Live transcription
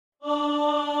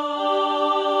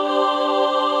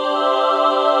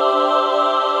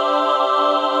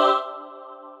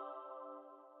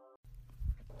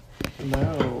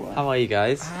you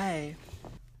guys. Hi.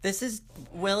 This is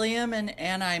William, and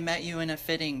Anna. I met you in a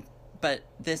fitting, but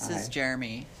this is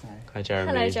Jeremy. Hi,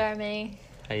 Jeremy. Hello, Jeremy.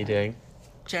 How you doing?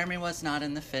 Jeremy was not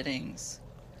in the fittings,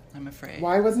 I'm afraid.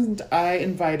 Why wasn't I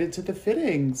invited to the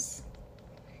fittings?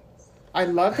 I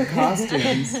love the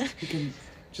costumes. You can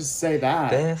just say that.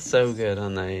 They're so good,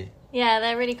 aren't they? Yeah,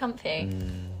 they're really comfy.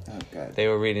 Oh, good. They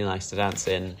were really nice to dance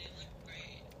in.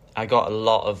 I got a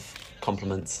lot of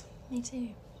compliments. Me too.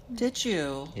 Did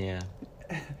you? Yeah.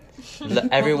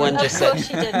 Everyone just Of course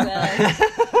said. you did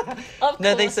well. Of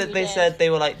No, they course said you they did. said they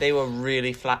were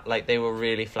really flat, like they were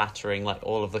really flattering. Like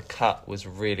all of the cut was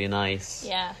really nice.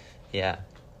 Yeah. Yeah.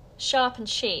 Sharp and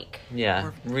chic.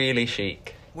 Yeah. Really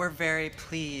chic. We're very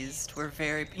pleased. We're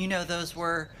very... You know, those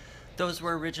were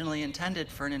originally intended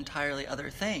for an entirely other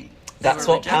thing. They That's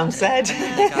were what Pam rejected. said.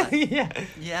 And then they got- Yeah.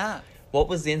 Yeah. What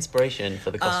was the inspiration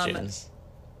for the costumes?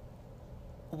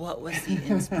 What was the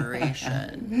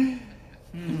inspiration?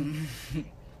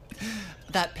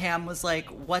 That Pam was like,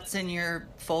 "What's in your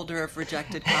folder of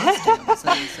rejected costumes?"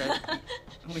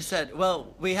 And we said,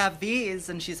 "Well, we have these."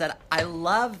 And she said, "I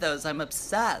love those. I'm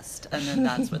obsessed." And then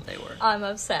that's what they were. I'm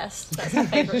obsessed. That's my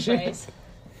favourite phrase.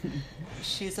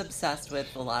 She's obsessed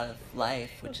with a lot of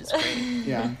life, which is great.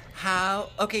 Yeah.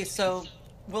 Okay, so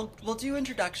we'll do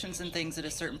introductions and things at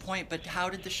a certain point, but how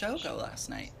did the show go last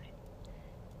night?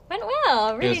 Went well.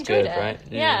 I really was enjoyed good, it. right?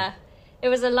 Yeah. Yeah. It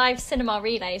was a live cinema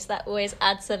relay, so that always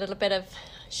adds a little bit of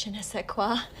je ne sais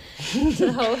quoi to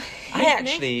the whole I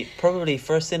actually, probably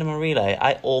for a cinema relay,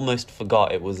 I almost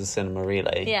forgot it was a cinema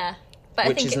relay. Yeah. But I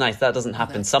Which think is nice. That doesn't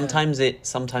happen. That's Sometimes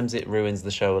it ruins the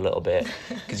show a little bit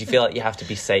because you feel like you have to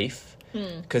be safe.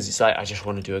 Because it's like, I just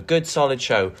want to do a good, solid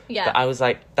show. Yeah. But I was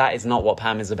like, that is not what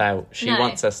Pam is about. She No.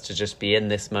 wants us to just be in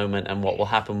this moment, and what will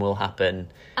happen.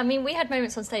 I mean, we had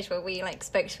moments on stage where we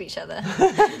spoke to each other.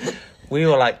 We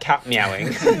were like cat meowing.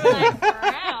 We were like,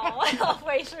 wow,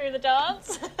 halfway through the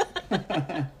dance.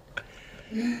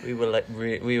 We were like,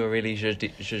 we were really judge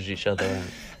each other out.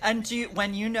 And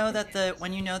when you know that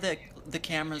the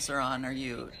cameras are on, are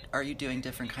you doing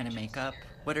different kind of makeup?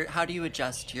 How do you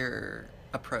adjust your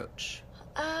approach?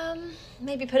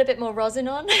 Maybe put a bit more rosin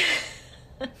on.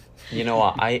 You know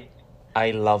what?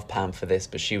 I love Pam for this,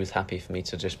 but she was happy for me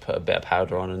to just put a bit of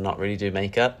powder on and not really do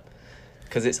makeup.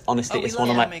 Because it's honestly, We it's love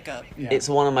one of my makeup. Yeah. it's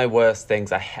one of my worst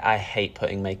things. I hate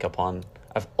putting makeup on.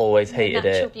 I've always hated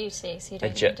Natural it. beauty, so you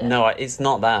don't need it. No, it's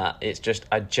not that. It's just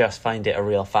I just find it a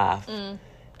real faff,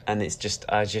 and it's just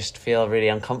I just feel really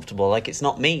uncomfortable. Like it's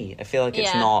not me. I feel like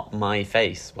it's Yeah. not my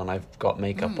face when I've got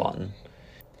makeup on.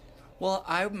 Well,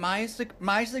 my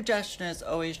suggestion is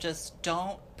always just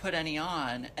don't put any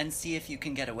on and see if you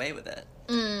can get away with it.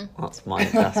 That's my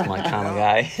kind of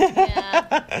guy.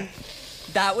 Yeah.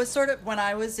 That was sort of when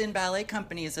I was in ballet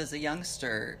companies as a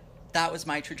youngster. That was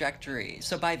my trajectory.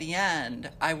 So by the end,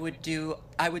 I would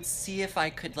see if I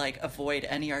could avoid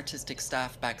any artistic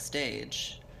stuff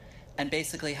backstage, and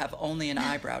basically have only an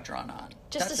eyebrow drawn on.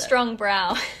 Just That's a it. strong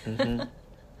brow.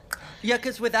 Yeah,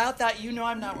 because without that,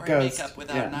 I'm not wearing Ghost. makeup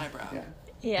without Yeah. an eyebrow.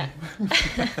 Yeah.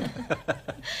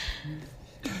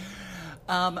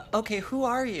 Yeah. Okay, who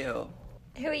are you?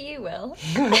 Who are you, Will?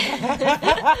 Take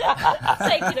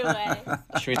it away.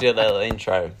 Should we do a little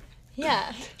intro?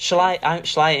 Yeah. Shall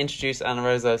I introduce Anna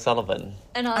Rose O'Sullivan?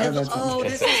 And Oh, I that's Oh,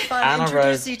 this so is fun. Anna Introduce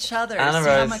Rose- each other. Anna See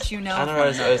how Rose, much you know. Anna from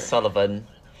Rose her. O'Sullivan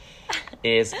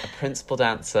is a principal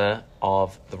dancer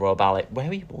of the Royal Ballet. Where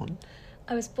were you born?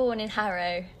 I was born in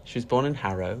Harrow. She was born in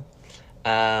Harrow.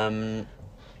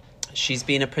 She's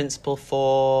been a principal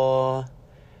for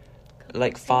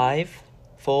like 4.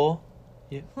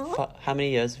 Yeah. How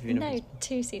many years have you been a No, principal?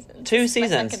 2 seasons. 2 My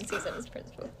seasons? second season as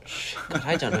principal. God,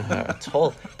 I don't know her at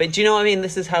all. But do you know what I mean?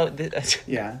 This is how...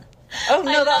 Yeah. Oh, I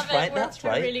no, love that's it. right. We're That's off to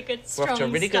a right. really good, We're off to a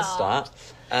strong really good start.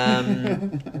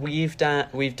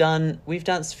 We've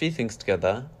danced a few things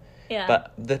together. Yeah.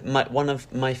 But one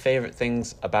of my favourite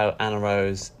things about Anna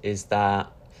Rose is that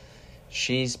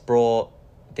she's brought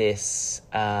this.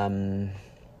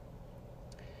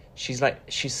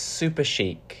 She's super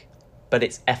chic, but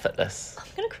it's effortless. I'm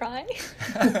gonna cry.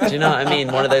 Do you know what I mean?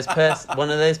 One of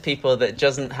those people that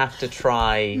doesn't have to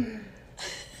try,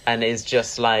 and is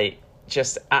just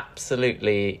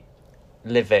absolutely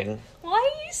living. Why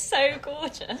are you so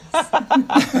gorgeous?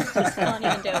 Just can't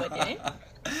even deal with you.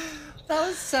 That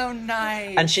was so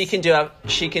nice. And she can do a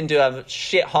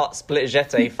shit hot split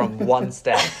jeté from one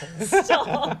step.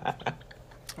 Stop.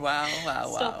 Wow.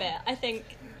 Stop it. I think.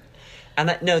 And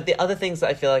the other things that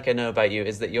I feel like I know about you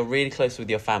is that you're really close with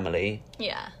your family.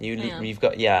 Yeah. You're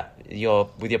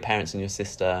with your parents and your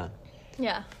sister.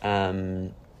 Yeah.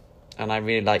 And I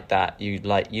really like that. You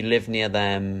live near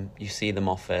them, you see them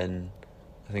often.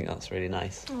 I think that's really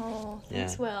nice. Oh,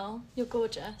 thanks, Yeah. Will. You're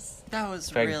gorgeous. That was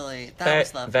Very- really, that very,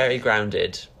 was lovely. very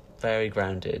grounded. Very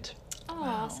grounded. Oh,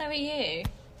 Wow. so are you.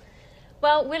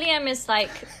 Well, William is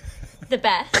like the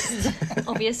best,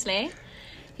 obviously.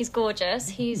 He's gorgeous.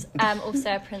 He's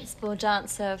also a principal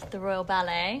dancer of the Royal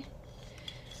Ballet.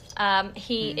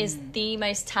 He is the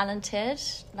most talented,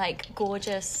 like,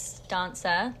 gorgeous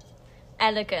dancer.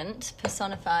 Elegant,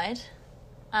 personified.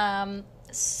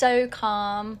 So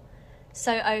calm,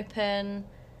 so open,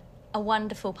 a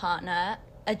wonderful partner,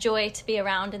 a joy to be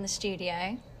around in the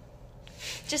studio.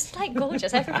 Just like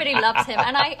gorgeous. Everybody loves him.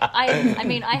 And I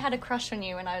mean, I had a crush on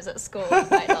you when I was at school at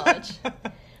White Lodge.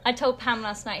 I told Pam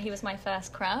last night he was my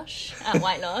first crush at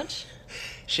White Lodge.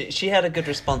 She had a good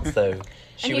response though.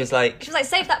 She was like,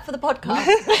 save that for the podcast.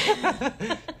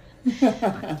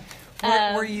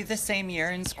 Were you the same year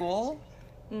in school?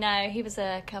 No, he was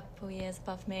a couple years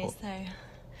above me, so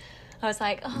I was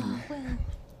like, oh, Will.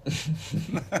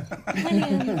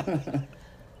 William.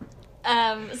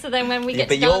 So then when we get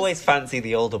but to you dance, always fancy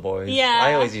the older boys. Yeah.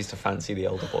 I always used to fancy the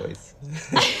older boys.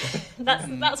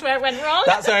 that's where it went wrong.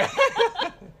 That's right.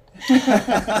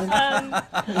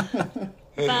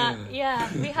 But yeah,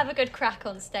 we have a good crack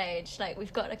on stage. Like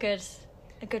we've got a good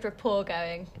rapport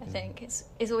going. I think it's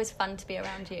always fun to be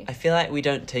around you. I feel like we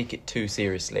don't take it too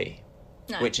seriously,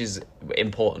 No, which is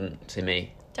important to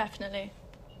me. definitely.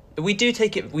 We do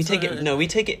take it. We take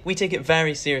it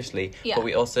very seriously. Yeah. But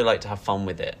we also like to have fun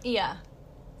with it. Yeah,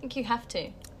 I think you have to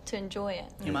enjoy it.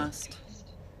 You must.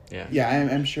 Yeah. Yeah,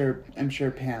 I'm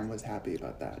sure Pam was happy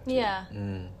about that. too. Yeah,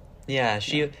 Yeah.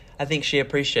 I think she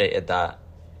appreciated that.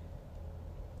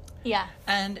 yeah.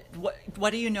 And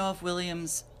what do you know of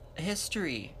William's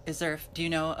history? Do you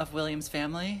know of William's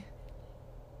family?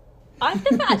 I've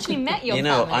never actually met your You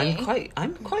know, family.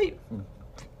 I'm quite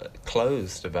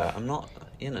closed about. I'm not.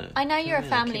 You know. I know you're a I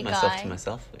family keep myself guy. to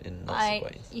myself in lots of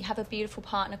ways. You have a beautiful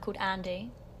partner called Andy,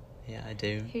 Yeah, I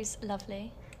do. who's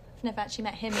lovely. I've never actually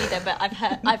met him either, but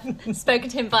I've spoken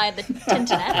to him via the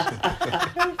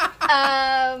internet.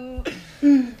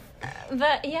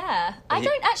 But yeah, I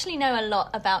don't actually know a lot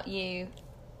about you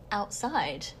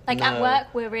outside. Like at No. work,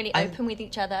 we're really I'm- open with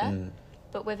each other,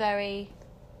 but we're very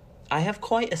I have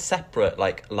quite a separate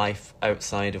life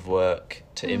outside of work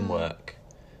to in work.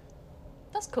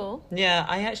 That's cool. Yeah,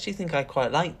 I actually think I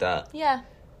quite like that. Yeah,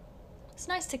 it's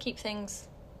nice to keep things.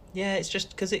 Yeah, it's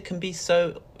just because it can be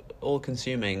so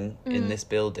all-consuming in this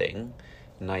building,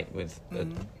 like with a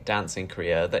dancing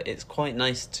career, that it's quite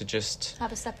nice to just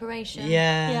Have a separation.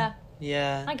 yeah.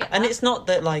 I get And that. it's not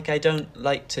that I don't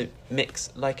like to mix.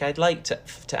 I'd like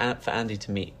for Andy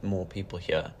to meet more people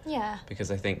here. Yeah. Because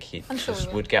I think he I'm sure just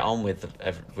we will. would get on with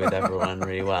everyone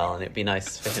really well, and it'd be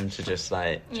nice for him to just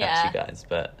chat to you guys.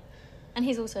 But And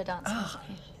he's also a dancer. isn't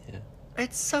he?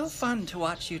 It's so fun to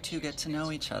watch you two get to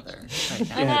know each other.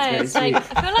 Right I now. know, it's it's very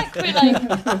like, I feel like we're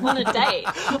like on a date,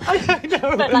 I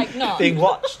know, but like not. being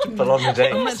watched, but on a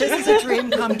date. This is a dream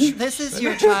come true. This is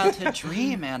your childhood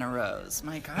dream, Anna Rose.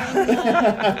 My God.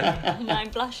 And I'm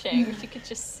blushing, if you could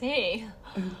just see.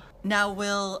 Now,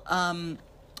 Will,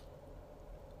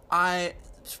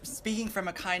 speaking from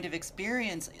a kind of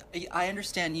experience, I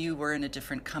understand you were in a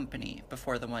different company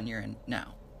before the one you're in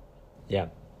now. Yeah.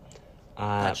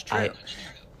 That's true.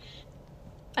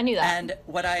 I knew that. And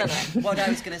what I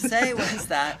was going to say was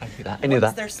that I knew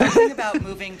that. there's something about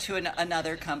moving to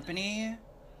another company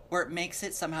where it makes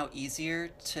it somehow easier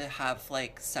to have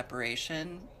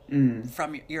separation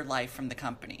from your life from the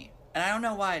company. And I don't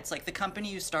know why. It's like the company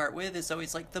you start with is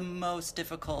always the most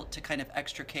difficult to kind of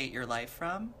extricate your life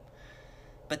from.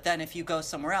 But then if you go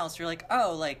somewhere else, you're like,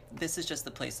 oh, this is just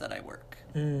the place that I work.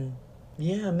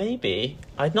 Yeah, maybe.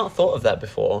 I'd not thought of that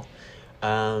before.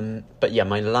 But yeah,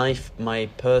 my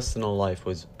personal life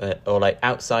was,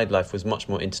 outside life was much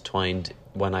more intertwined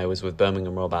when I was with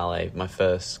Birmingham Royal Ballet, the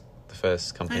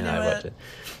first company that I worked in.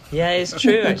 Yeah, it's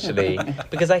true actually,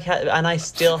 because I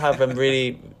still have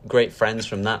really great friends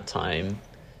from that time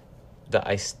that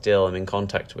I still am in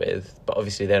contact with. But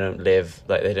obviously, they don't live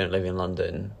in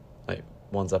London.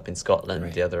 One's up in Scotland,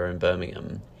 Right. the other in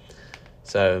Birmingham.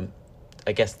 So,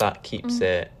 I guess that keeps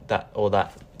it that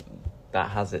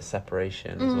has its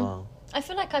separation as well. I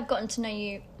feel like I've gotten to know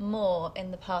you more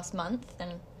in the past month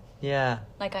than Yeah,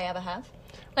 I ever have.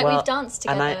 Well, We've danced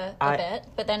and together I- a bit,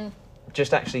 but then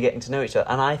just actually getting to know each other,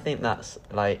 and I think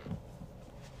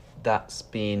that's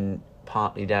been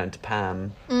partly down to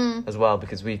Pam as well,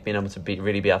 because we've been able to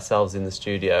really be ourselves in the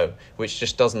studio, which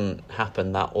just doesn't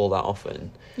happen all that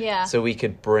often. yeah, So we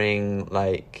could bring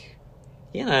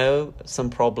you know, some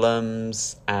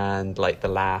problems and like the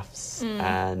laughs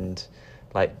and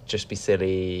like just be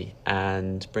silly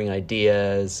and bring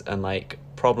ideas and like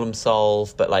problem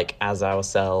solve, but like as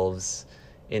ourselves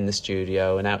in the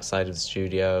studio and outside of the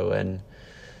studio. And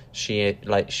she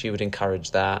would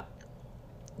encourage that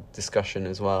discussion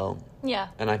as well. Yeah.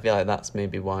 And I feel like that's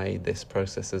maybe why this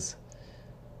process is,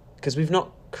 because we've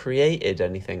not created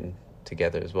anything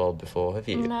together as well before, have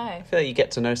you? No. I feel like you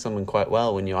get to know someone quite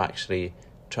well when you're actually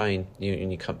trying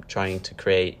to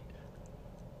create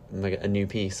like a new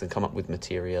piece and come up with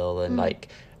material and like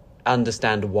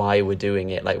understand why we're doing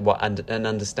it, like what and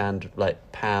understand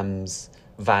like Pam's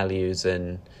values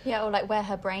and Yeah, or like where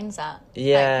her brain's at.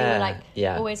 Yeah, Like, we were like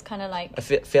yeah. always kind of like. I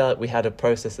feel like we had a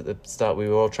process at the start. We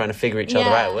were all trying to figure each other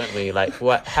Yeah. out, weren't we? Like,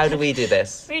 what? How do we do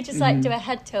this? We just like do a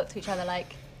head tilt to each other,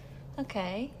 like,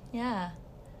 okay, yeah,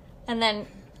 and then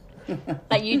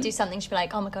like you do something, she'd be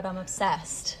like, oh my god, I'm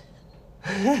obsessed.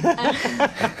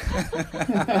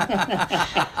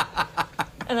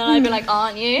 And then I'd be like,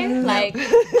 aren't you? Like,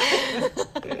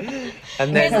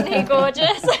 And then isn't he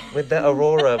gorgeous? with the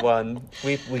Aurora one,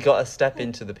 we got a step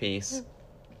into the piece.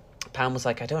 Pam was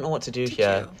like, I don't know what to do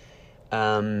here.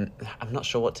 I'm not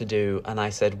sure what to do. And I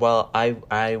said, well,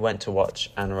 I went to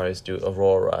watch Anna Rose do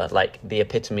Aurora, like the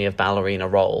epitome of ballerina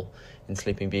role in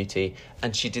Sleeping Beauty.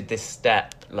 And she did this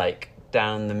step like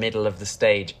down the middle of the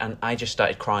stage. And I just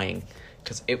started crying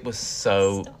because it was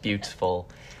so beautiful.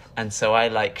 And so I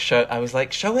was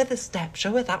like, show her the step,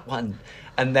 show her that one.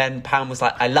 And then Pam was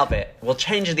like, I love it. We'll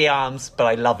change the arms, but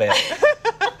I love it.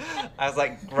 I was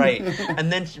like, great.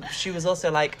 And then she was also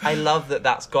like, I love that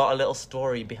that's got a little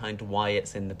story behind why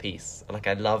it's in the piece. Like,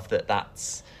 I love that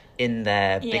that's in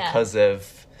there Yeah. because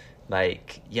of,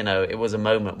 like, you know, it was a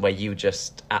moment where you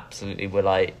just absolutely were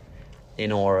like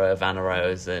in awe of Anna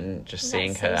Rose and just That's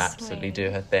seeing so her absolutely sweet. do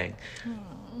her thing.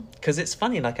 Because it's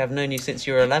funny, like, I've known you since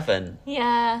you were 11.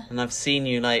 Yeah. And I've seen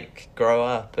you, like, grow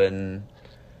up and...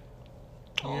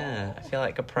 Yeah, I feel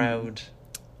like a proud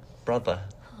brother.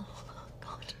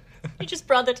 God, you just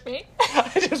brothered me.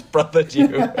 I just brothered you.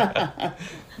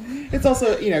 It's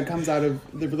also, you know, comes out of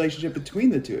the relationship between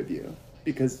the two of you,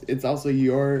 because it's also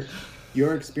your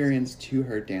experience to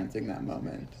her dancing that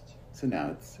moment. So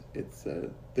now it's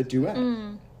the duet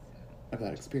of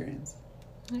that experience.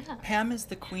 Yeah. Pam is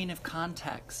the queen of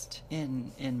context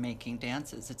in making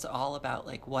dances. It's all about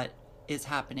like what is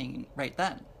happening right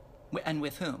then, and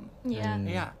with whom. Yeah.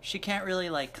 Yeah, she can't really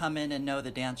like come in and know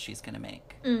the dance she's gonna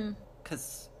make,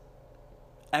 because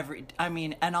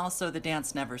and also the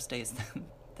dance never stays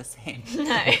the same.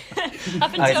 No. Up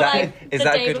until is that, like is the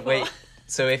that day good? before. Wait,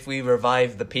 so if we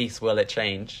revive the piece, will it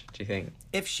change, do you think?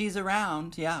 If she's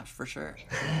around, yeah, for sure.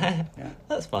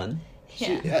 That's fun.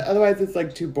 Yeah. Otherwise, it's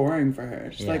like too boring for her.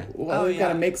 She's Yeah. like, well, Oh, we've got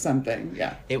to yeah. make something.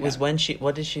 Yeah. It was when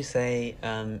what did she say?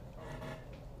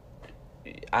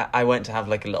 I went to have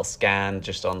like a little scan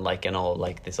just on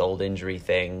like this old injury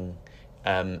thing.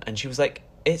 And she was like,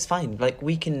 it's fine. Like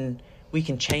we can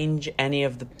change any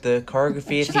of the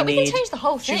choreography if She's you like, need. we can change the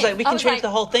whole She was thing. like, we I can was change like- the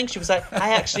whole thing. She was like,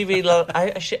 I actually really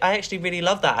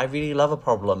love that. I really love a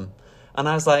problem. And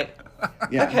I was like,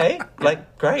 Yeah. okay,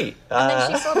 like great.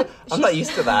 then she saw the- I'm not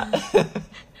used to that.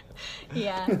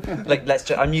 Yeah. Like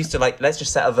I'm used to like let's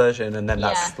just set a version and then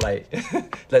that's Yeah.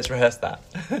 like let's rehearse that.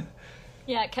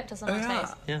 Yeah, it kept us on our Yeah.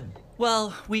 toes. Yeah.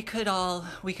 Well, we could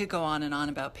go on and on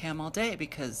about Pam all day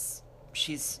because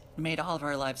she's made all of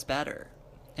our lives better,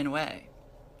 in a way,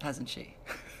 hasn't she?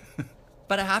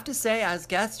 But I have to say, as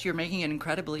guests, you're making it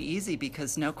incredibly easy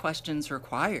because no questions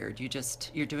required.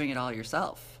 You're doing it all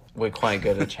yourself. We're quite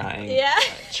good at chatting. Yeah.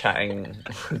 Chatting,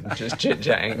 just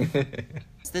chit-chatting.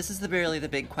 This is really the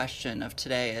big question of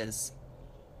today is,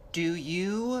 do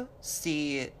you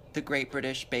see the Great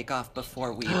British Bake Off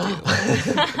before we do?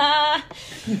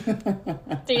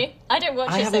 Do you? I don't watch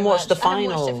it I so haven't watched the much. I haven't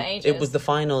watched final. it for ages. It was the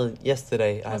final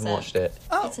yesterday. I haven't it? watched it.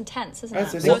 Oh, It's intense, isn't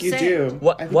Yes, I it? think So you say- do.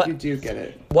 What- I think what- you do get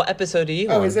it. What episode are you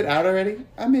Oh, on? is it out already?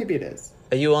 Oh, maybe it is.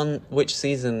 Are you on which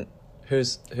season?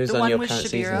 Who's The on one your with current Shabira?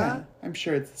 season? Yeah, I'm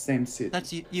sure it's the same suit.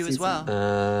 That's you as well.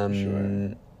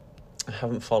 Um, I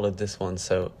haven't followed this one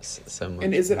so much.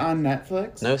 And is it on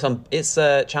Netflix? No, it's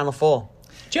Channel 4.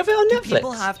 Do you have it on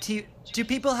Netflix? Do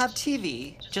people have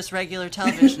TV? Just regular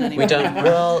television anymore? We don't.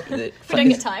 Well, We don't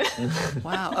get time.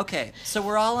 Wow. Okay. So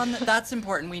we're all on. That's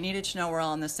important. We needed to know we're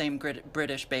all on the same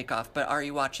British Bake Off. But are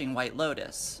you watching White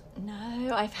Lotus?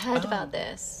 No, I've heard about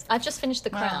this. I've just finished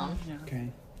The Crown. Well, yeah.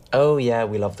 Okay. Oh yeah,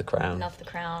 we love The Crown. Love The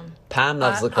Crown. Pam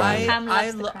loves The Crown. Pam loves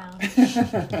I The lo-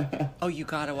 Crown. Oh, you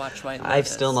gotta watch White Lotus. I've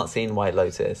still not seen White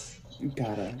Lotus.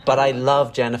 Gotta. But I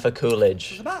love Jennifer It's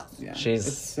Coolidge. about. Yeah, She's-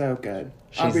 it's so good.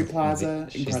 She's Aubrey Plaza.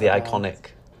 She's the incredible. iconic.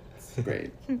 It's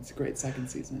great. It's a great second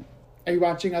season. Are you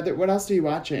watching other? What else are you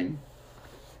watching?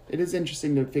 It is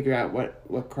interesting to figure out what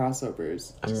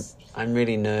crossovers. I'm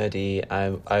really nerdy.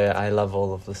 I love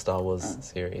all of the Star Wars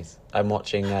series. I'm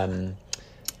watching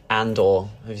Andor.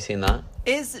 Have you seen that?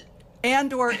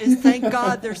 Andor is, thank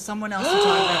God there's someone else to talk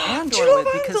about Andor Do you love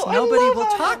with, because Andor? I nobody love will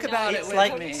Andor. talk about it It's with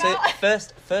like me. so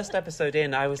first episode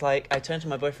in, I was like, I turned to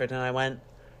my boyfriend and I went,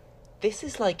 "This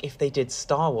is like if they did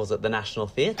Star Wars at the National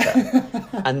Theatre."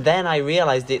 And then I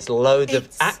realised it's loads of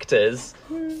actors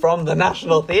from the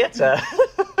National Theatre.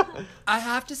 I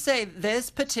have to say,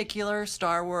 this particular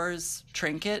Star Wars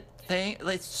trinket thing,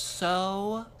 it's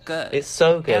so good. It's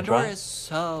so good, Andor right? is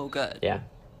so good. Yeah,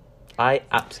 I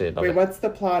absolutely love Wait, it. what's the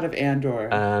plot of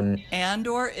Andor?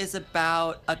 Andor is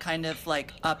about a kind of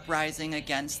like uprising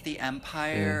against the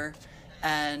Empire,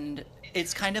 and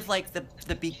it's kind of like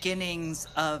the beginnings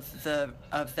of them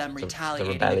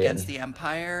retaliating rebellion. against the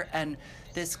Empire. And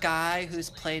this guy who's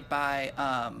played by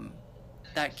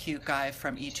that cute guy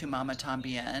from Y Tu Mama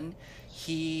Tambien,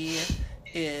 he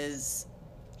is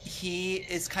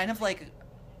kind of like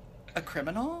a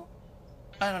criminal.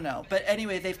 I don't know. But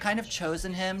anyway, they've kind of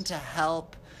chosen him to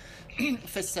help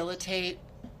facilitate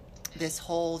this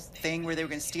whole thing where they were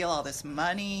going to steal all this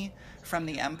money from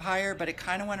the Empire, but it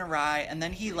kind of went awry. And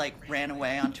then he like ran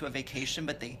away onto a vacation,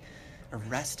 but they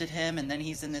arrested him. And then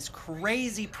he's in this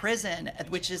crazy prison,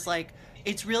 which is like,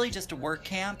 it's really just a work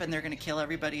camp, and they're going to kill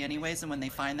everybody anyways. And when they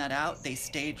find that out, they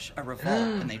stage a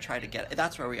revolt and they try to get it.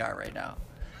 That's where we are right now.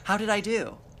 How did I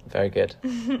do? Very good.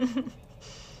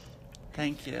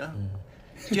 Thank you.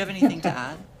 Do you have anything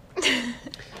to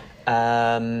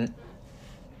add?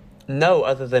 No,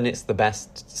 other than it's the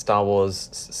best Star Wars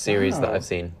series that Wow. I've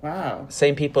seen. Wow.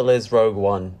 Same people as Rogue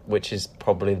One, which is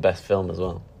probably the best film as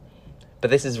well. But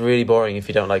this is really boring if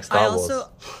you don't like Star I Wars. also,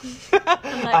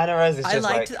 Anna Rose is I just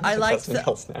liked- like, I liked something the-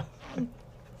 else now.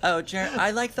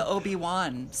 I like the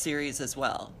Obi-Wan series as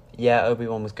well. Yeah,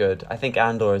 Obi-Wan was good. I think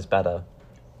Andor is better.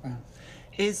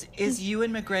 Is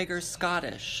Ewan McGregor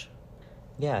Scottish?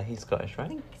 Yeah, he's Scottish,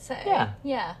 right? So, Yeah.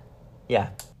 yeah. Yeah.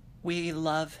 We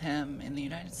love him in the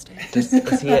United States. Is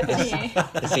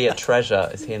he a treasure?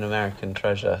 Is he an American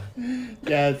treasure?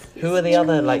 Yeah. Who are the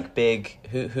other like big?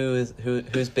 Who's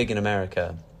big in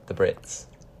America? The Brits.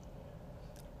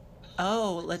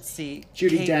 Oh, let's see.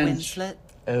 Judi Kate Dench. Winslet.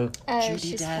 Oh, Judi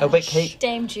she's Dench. oh wait, Kate.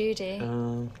 Dame Judy.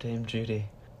 Dame Judy.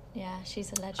 Yeah,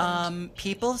 she's a legend.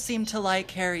 People seem to like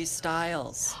Harry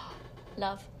Styles.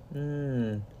 Love.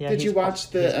 Yeah. Did you he's- watch he's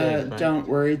the good, right? Don't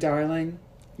Worry, Darling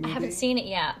I movie? haven't seen it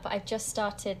yet, but I've just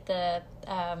started the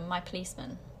My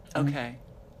Policeman. Okay.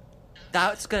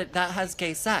 That's good. That has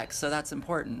gay sex, so that's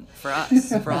important for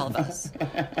us, for all of us.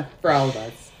 For all of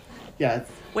us. Yes.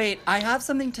 Wait, I have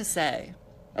something to say.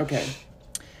 Okay.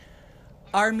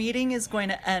 Our meeting is going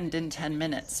to end in 10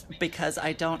 minutes because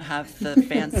I don't have the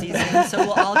fancy Zoom, so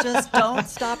we'll all just don't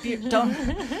stop you. Don't.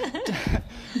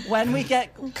 When we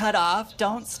get cut off,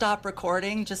 don't stop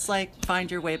recording. Just like find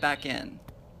your way back in.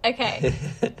 Okay.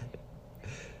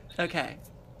 Okay.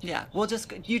 Yeah,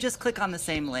 you just click on the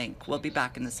same link. We'll be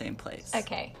back in the same place.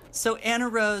 Okay. So Anna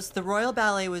Rose, the Royal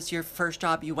Ballet was your first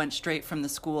job. You went straight from the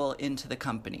school into the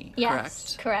company, Yes.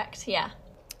 correct? Correct. Yeah.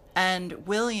 And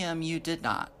William, you did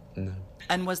not. No.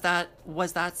 And was that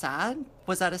sad?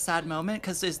 Was that a sad moment?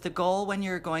 Because is the goal when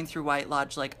you're going through White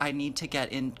Lodge, like, I need to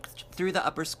get in through the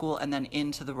upper school and then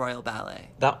into the Royal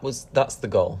Ballet? That's the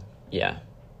goal. Yeah.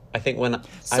 I think when I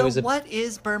So was what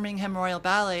is Birmingham Royal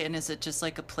Ballet, and is it just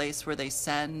like a place where they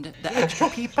send the extra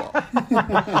people?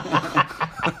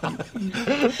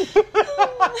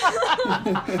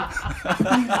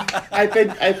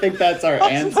 I think that's our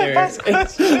answer.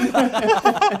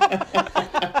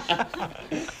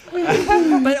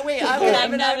 But wait, I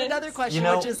have another question, You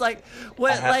know, which is like,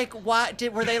 what, I have- like, what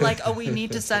were they like? Oh, we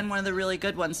need to send one of the really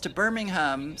good ones to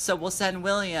Birmingham, so we'll send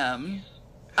William.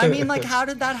 I mean, like, how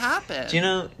did that happen? Do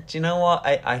you know what?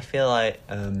 I feel like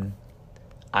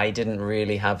I didn't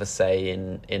really have a say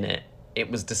in it. It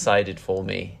was decided for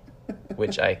me,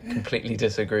 which I completely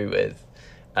disagree with.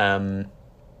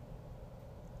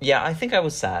 Yeah, I think I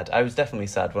was sad. I was definitely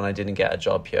sad when I didn't get a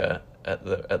job here at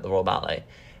the Royal Ballet.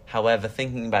 However,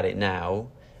 thinking about it now,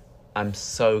 I'm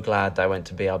so glad that I went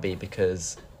to BRB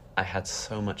because I had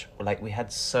so much, like, we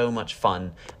had so much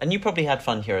fun. And you probably had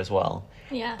fun here as well.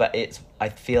 Yeah. But I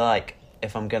feel like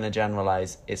if I'm going to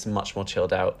generalize, it's much more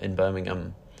chilled out in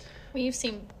Birmingham. Well, you've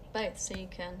seen both, so you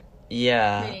can.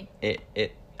 Yeah.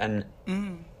 Really?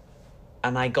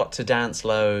 And I got to dance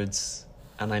loads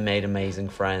and I made amazing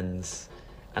friends.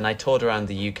 and I toured around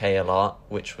the UK a lot,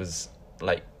 which was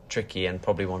like tricky, and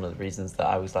probably one of the reasons that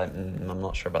I was like, I'm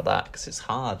not sure about that, because it's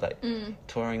hard. Like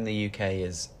touring the UK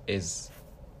is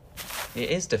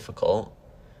difficult.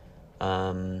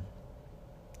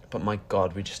 But my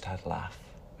God, we just had a laugh.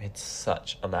 We had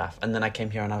such a laugh. And then I came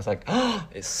here and I was like, oh,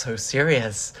 it's so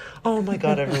serious. Oh my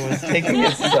God, everyone's taking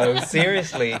it so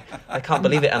seriously. I can't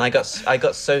believe it. And I got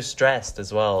so stressed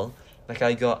as well. Like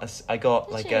I got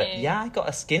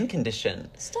a skin condition.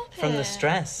 Stop from the it.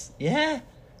 stress. Yeah.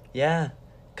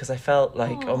 Because I felt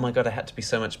like, oh my God, I had to be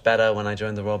so much better when I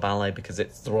joined the Royal Ballet, because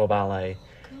it's the Royal Ballet.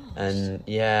 Gosh. And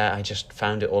yeah, I just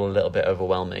found it all a little bit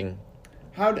overwhelming.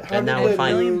 How And now did we're the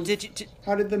fine. move, Did you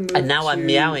how did the move And now I'm to-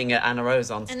 meowing at Anna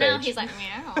Rose on stage. And now he's like,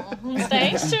 meow, on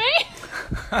stage to me.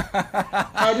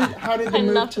 How did the I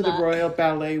move love to the that. Royal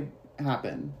Ballet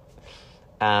happen?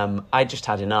 I just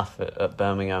had enough at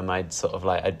Birmingham.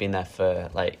 I'd been there for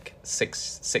like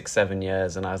 7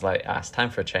 years, and I was like, it's time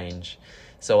for a change.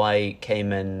 So I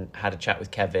came and had a chat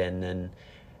with Kevin, and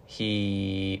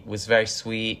he was very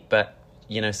sweet, but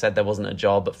said there wasn't a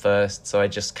job at first. So I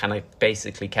just kind of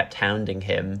basically kept hounding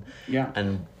him Yeah.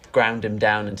 and ground him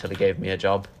down until he gave me a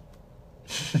job.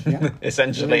 Yeah.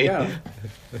 Essentially. There you go.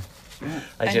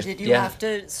 Yeah. did you have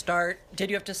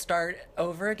to start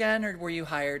over again, or were you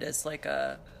hired as like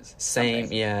a Same,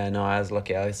 something? yeah, no, I was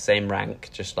lucky. I was same rank,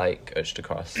 just like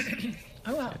Österkross.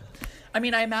 Oh wow. I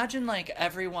mean, I imagine like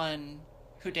everyone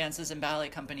who dances in ballet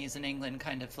companies in England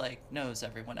kind of like knows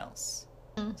everyone else.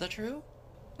 Is that true?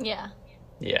 Yeah.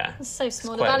 Yeah. It's so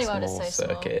small. The quite a ballet world is small so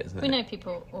small. circuit, isn't We it? know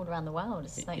people all around the world.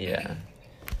 It's like Yeah.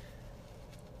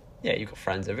 Yeah, you've got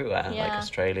friends everywhere, like Yeah.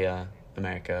 Australia,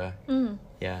 America. Mm.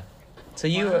 Yeah. So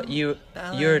Wow. you're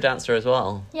Ballet. a dancer as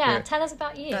well. Yeah, You're- tell us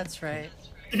about you. That's right.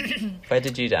 Where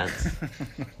did you dance?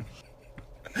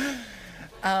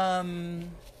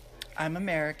 I'm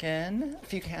American,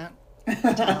 if you can't.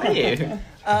 Are you?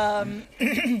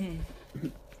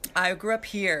 I grew up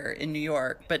here in New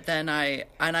York, but then I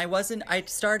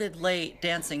started late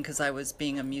dancing because I was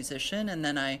being a musician, and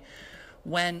then I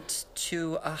went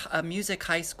to a music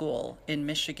high school in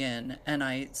Michigan, and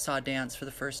I saw dance for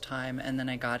the first time, and then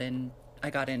I got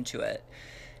into it.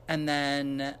 And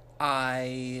then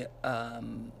how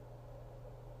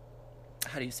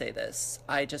do you say this?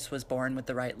 I just was born with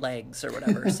the right legs or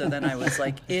whatever. So then I was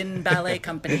like in ballet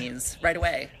companies right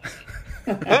away.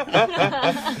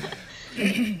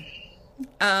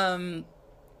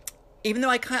 Even though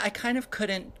I kind of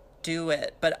couldn't do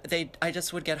it, but I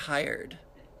just would get hired,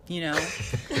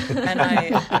 and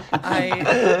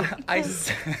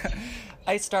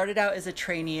I started out as a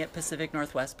trainee at Pacific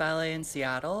Northwest Ballet in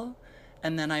Seattle,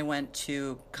 and then I went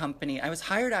to company. I was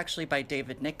hired actually by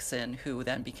David Nixon, who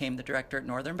then became the director at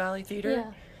Northern Ballet Theatre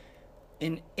Yeah.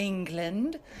 in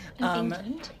England. In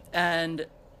England? And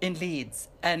in Leeds.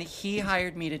 And he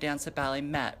hired me to dance at Ballet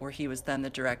Met, where he was then the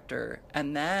director.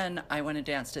 And then I went and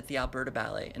danced at the Alberta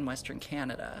Ballet in Western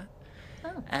Canada.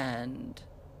 Oh. And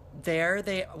there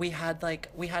we had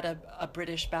a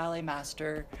British ballet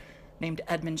master named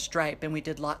Edmund Stripe, and we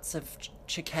did lots of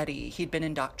Cicchetti. He'd been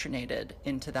indoctrinated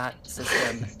into that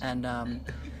system. And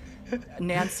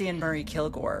Nancy and Murray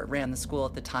Kilgore ran the school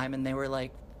at the time, and they were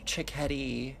like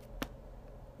Cicchetti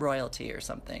royalty or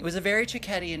something. It was a very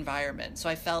Cicchetti environment, so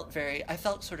I felt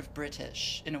sort of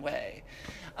British in a way.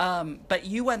 But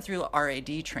you went through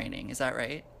RAD training, is that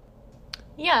right?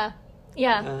 Yeah.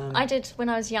 I did when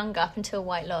I was younger up until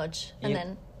White Lodge, and Yeah.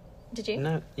 then did you?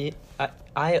 No,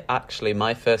 I actually,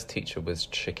 my first teacher was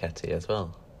Cicchetti as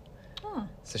well. Oh.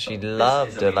 So she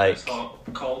loved her, like,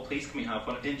 Call, please, can we have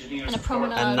one of the engineers? And a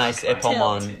promenade. a nice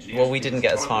ipomon. Well, we didn't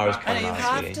get as far as And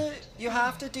promenade, really. you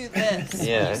have to do this when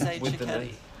Yeah, you say with the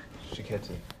Cicchetti.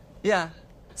 Cicchetti. Yeah,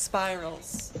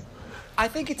 spirals. I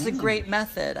think it's a great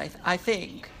method. I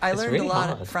think I It's learned really a lot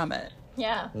hard. from it.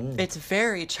 Yeah. It's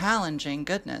very challenging,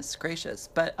 goodness gracious.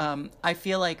 But I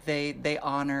feel like they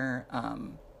honor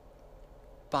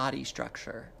body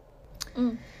structure.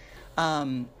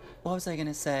 What was I going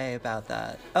to say about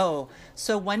that? Oh,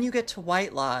 so when you get to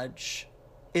White Lodge,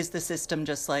 is the system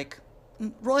just like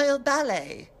Royal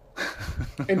Ballet?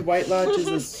 And White Lodge is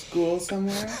a school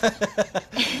somewhere?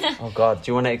 Oh, God, do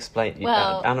you want to explain?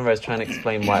 Well- Anna Rose trying to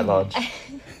explain White Lodge.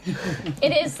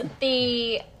 It is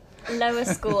the lower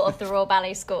school of the Royal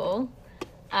Ballet School,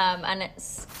 and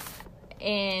it's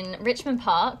in Richmond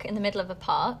Park, in the middle of a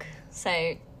park.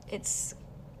 So it's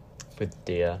With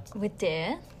deer. with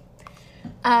deer.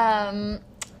 And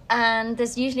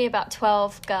there's usually about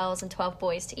 12 girls and 12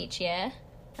 boys to each year.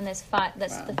 And there's five,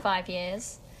 that's Wow. the 5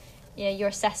 years. Yeah, you're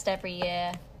assessed every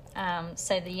year.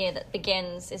 So the year that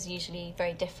begins is usually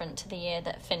very different to the year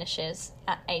that finishes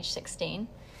at age 16.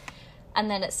 And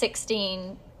then at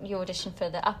 16, you audition for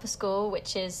the upper school,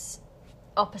 which is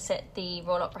opposite the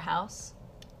Royal Opera House,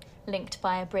 linked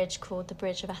by a bridge called the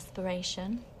Bridge of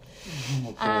Aspiration.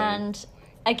 Oh, boy. And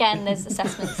again, there's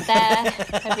assessments there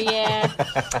every year.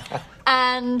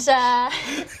 And yeah,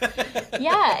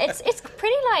 it's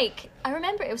pretty like, I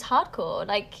remember it was hardcore,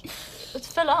 like it was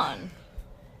full on.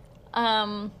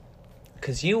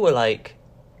 Because you were like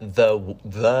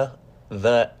the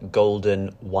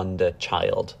golden wonder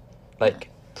child, like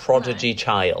prodigy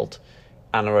child.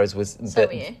 Anna Rose was So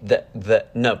were you?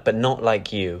 no, but not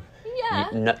like you.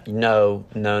 Yeah. No.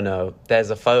 There's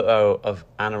a photo of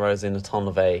Anna Rose in a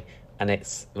Tonleve, and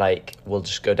it's like, we'll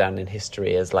just go down in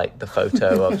history as like the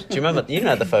photo of. Do you remember? You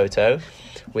know the photo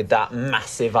with that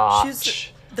massive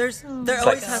arch. There It's always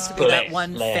like has to be that split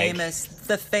one leg.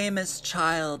 famous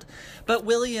child. But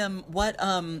William, what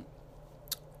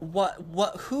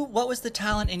was the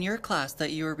talent in your class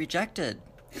that you were rejected?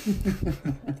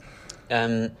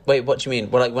 Wait, what do you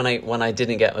mean? Well, like when I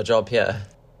didn't get a job here.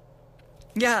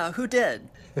 Yeah, who did?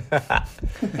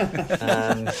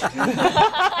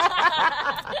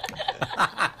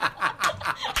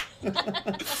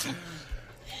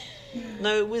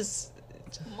 No, it was.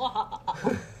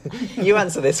 You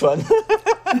answer this one.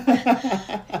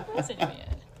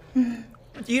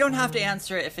 You don't have to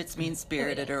answer it if it's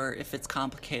mean-spirited or if it's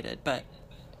complicated, but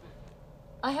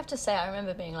I have to say, I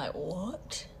remember being like,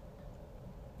 what?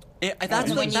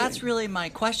 that's really my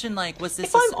question. Like, was this?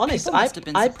 If I'm honest, people must have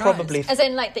been I surprised. probably As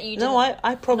in, like, that you didn't... no,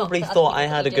 I probably not that thought other I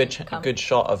people had a that good didn't come. good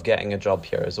shot of getting a job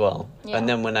here as well. Yeah. And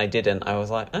then when I didn't, I was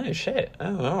like, oh shit,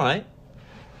 oh all right.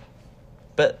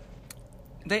 But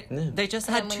They just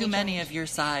And had then when too you many joined. of your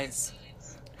size.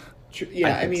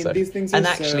 Yeah, I think mean, so. these things are And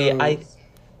actually, so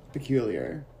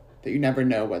peculiar that you never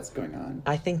know what's going on.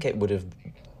 I think it would have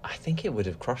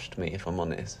crushed me, if I'm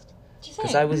honest. Do you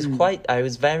Because think? I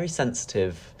was very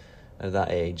sensitive at that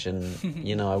age, and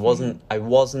you know, I wasn't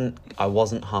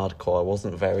hardcore. I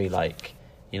wasn't very like,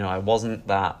 you know, I wasn't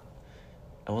that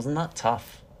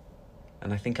tough,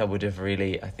 and I think I would have found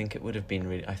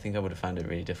it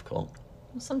really difficult.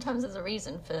 Well, sometimes there's a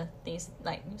reason for these,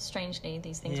 like, strangely,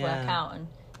 these things work Yeah. out, and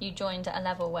you joined at a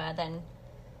level where then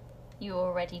you were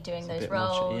already doing A those bit more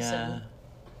roles, yeah, and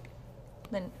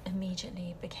then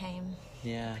immediately became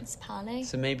yeah. Principale.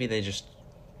 So maybe they just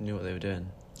knew what they were doing,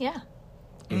 Yeah.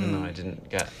 even though I didn't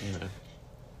get, you know.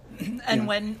 And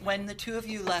when the two of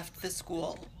you left the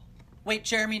school, wait,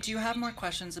 Jeremy, do you have more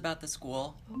questions about the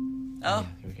school? Oh,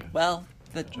 here we go. well,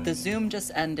 the Zoom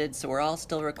just ended, so we're all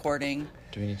still recording,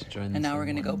 Do we need to join? and now this we're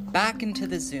gonna one? go back into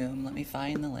the Zoom. Let me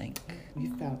find the link.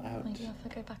 You fell out. Maybe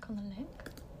if I go back on the link.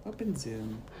 Open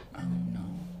Zoom. Oh no!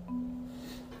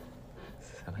 This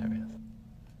is hilarious.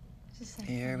 Just say,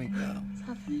 Here we go. what's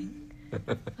happening? I'm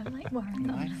like worried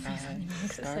that I'm gonna say something wrong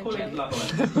 'cause it's so Calling joke. Love Island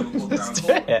to your walk around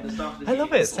Say hall it. at the start of the I love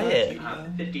evening. it, say it. You have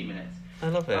 15 minutes. I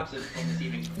love it. Classes on this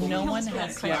evening perform No one music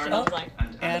has by yet. Clara Oh, and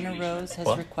Anna Alicia. Rose has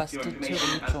What? For requested your to information,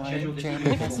 as rejoin. scheduled, this Jeremy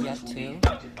evening's has yet performance will be to.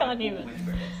 conducted by Can't Paul even.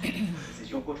 Whitbread. This is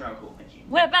your quarter hour call. Thank you.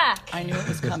 We're back. I knew it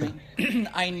was coming.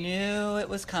 I knew it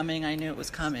was coming. I knew it was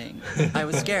coming. I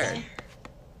was scared.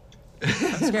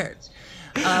 I was scared.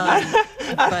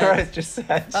 Anna Rose just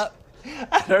said.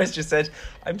 Anna Rose just said,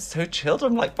 "I'm so chilled.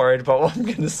 I'm like worried about what I'm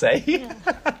going to say." It's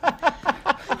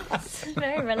a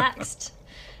very relaxed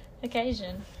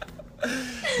occasion.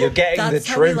 You're getting That's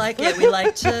the how we truth. like it. We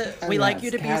like to. I We know, like you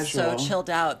it's to be so casual. chilled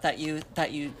out that you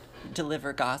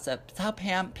deliver gossip. It's how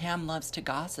Pam loves to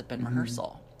gossip in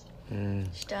rehearsal.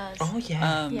 She does. Oh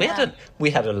yeah. Yeah. We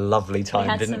had a lovely we time,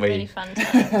 had didn't some we? really fun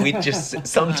times. We just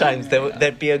sometimes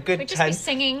there'd be a good We'd just 10, be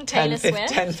singing 10, Taylor 15,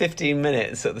 Swift. 10, 15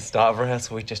 minutes at the start of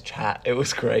rehearsal. We just chat. It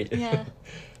was great. Yeah.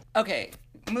 Okay,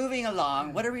 moving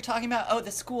along. What are we talking about? Oh, the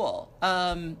school.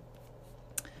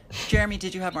 Jeremy,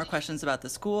 did you have more questions about the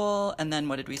school? And then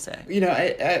what did we say? You know,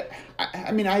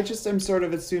 I mean, I just am sort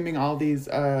of assuming all these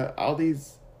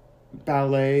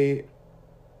ballet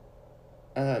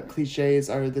cliches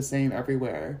are the same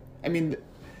everywhere. I mean,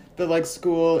 the like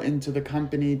school into the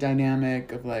company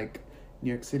dynamic of like New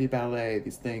York City Ballet,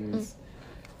 these things,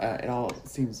 it all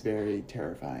seems very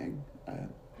terrifying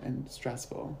and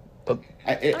stressful. But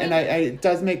It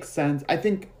does make sense. I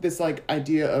think this like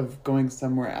idea of going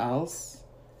somewhere else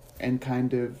and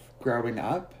kind of growing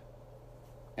up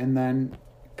and then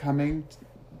coming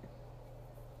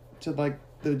to like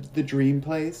the dream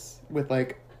place with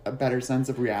like a better sense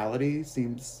of reality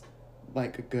seems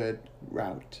like a good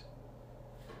route,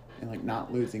 and like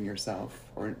not losing yourself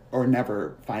or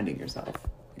never finding yourself,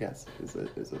 I guess,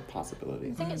 is a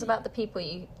possibility. I think it's about the people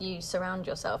you surround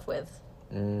yourself with.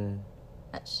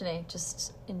 Actually,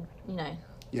 just in, you know,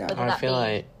 Yeah. whether I that feel be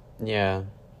like, yeah.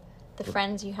 the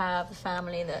friends you have, the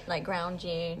family that like ground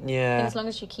you. Yeah. I think as long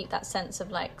as you keep that sense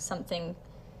of like something,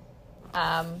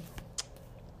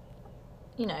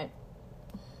 you know,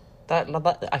 That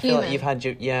I feel like Human.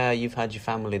 you've had your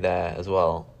family there as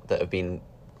well that have been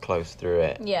close through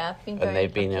it. yeah, being very And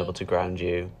they've been lucky. able to ground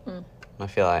you. And I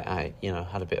feel like I,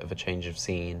 had a bit of a change of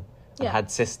scene. I Yeah.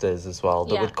 had sisters as well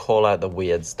that Yeah. would call out the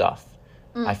weird stuff.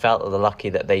 I felt lucky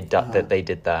that that they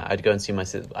did that. I'd go and see my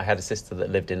sister. I had a sister that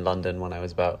lived in London when I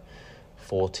was about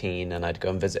 14, and I'd go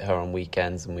and visit her on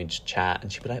weekends, and we'd just chat, and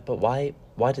she'd be like, "But why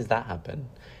does that happen?"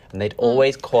 And they'd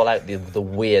always call out the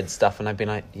weird stuff, and I'd be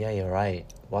like, "Yeah, you're right.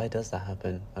 Why does that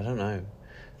happen? I don't know.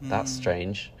 That's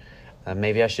strange.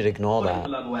 Maybe I should ignore Calling for that."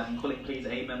 level one, calling please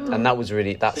a member. And that's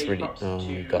really. Oh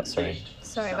Oh God, sorry.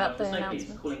 Sorry about the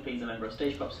announcement. Calling please a member of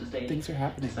stage props to stage. Things are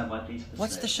happening. Stand by, please, for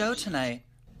What's the show tonight?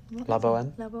 Labo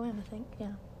M? Labo M, I think,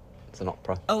 yeah. It's an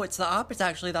opera. Oh, it's the opera. It's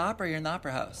actually the opera. You're in the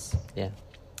opera house. Yeah.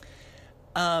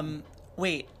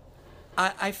 Wait,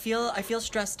 I feel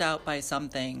stressed out by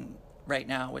something right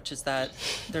now, which is that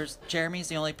Jeremy's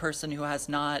the only person who has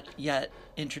not yet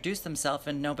introduced himself,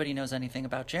 and nobody knows anything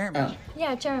about Jeremy. Oh.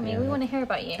 Yeah, Jeremy, we want to hear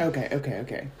about you. Okay.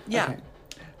 Yeah.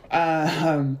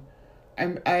 Okay.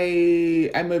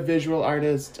 I'm a visual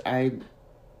artist. I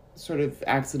sort of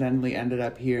accidentally ended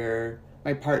up here.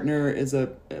 My partner is a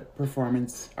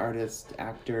performance artist,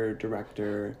 actor,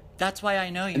 director, That's why I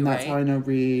know you, and that's right? how I know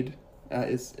Reed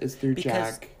is through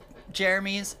Because Jack.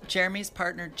 Jeremy's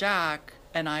partner Jack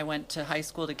and I went to high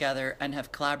school together and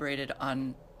have collaborated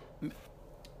on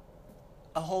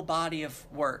a whole body of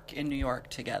work in New York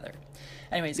together.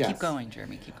 Anyways, Yes. keep going,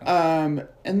 Jeremy. Keep going.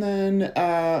 And then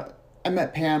I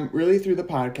met Pam really through the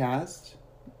podcast,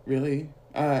 really,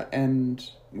 and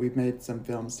we've made some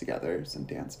films together, some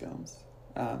dance films,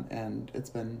 and it's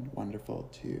been wonderful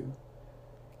to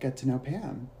get to know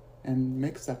Pam and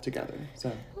make stuff together.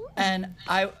 So And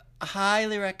I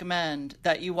highly recommend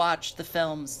that you watch the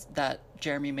films that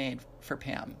Jeremy made for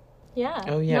Pam. Yeah,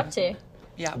 Oh, yeah. love to.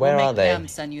 Yeah, Where we'll are make they? Pam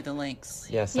send you the links.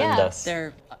 Yeah, send Yeah. us.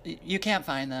 You can't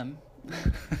find them.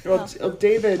 well,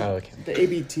 David, Oh, okay. the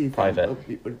ABT film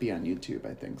Private. would be on YouTube,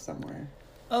 I think, somewhere.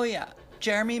 Oh yeah,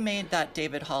 Jeremy made that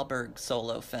David Hallberg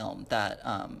solo film that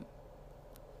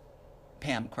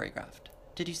Pam choreographed.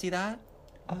 Did you see that?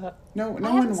 No haven't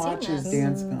one seen watches this.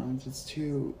 dance films. It's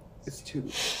too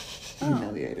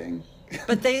humiliating.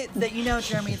 But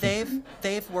Jeremy,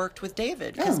 they've worked with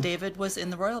David because Oh. David was in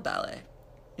the Royal Ballet.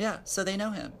 Yeah, so they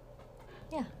know him.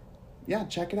 Yeah. Yeah,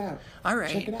 check it out. All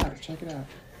right. Check it out.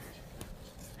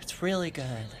 It's really good.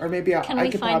 Or maybe Can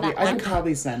we find that I link? could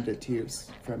probably send it to you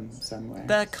from somewhere.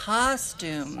 The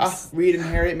costumes. Reed and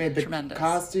Harriet made the Tremendous.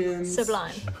 costumes.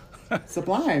 Sublime.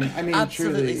 Sublime. I mean,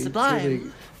 Absolutely truly, sublime.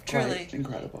 Truly, Truly. quite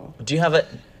incredible. Do you have a...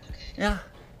 Yeah.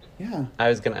 Yeah. I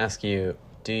was going to ask you,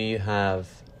 do you have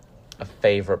a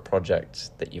favourite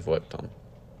project that you've worked on?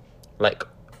 Like,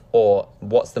 or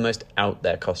what's the most out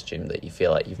there costume that you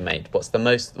feel like you've made? What's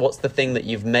the thing that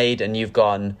you've made and you've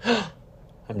gone,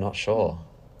 I'm not sure,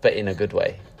 but in a good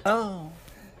way? Oh,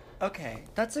 okay.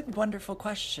 That's a wonderful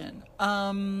question.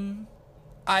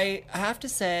 I have to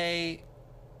say,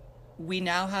 we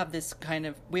now have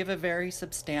we have a very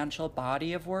substantial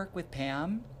body of work with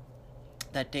Pam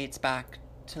that dates back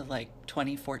to like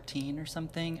 2014 or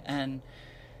something. And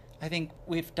I think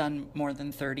we've done more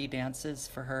than 30 dances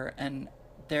for her. And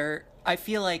I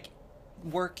feel like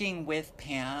working with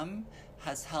Pam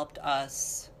has helped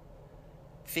us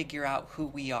figure out who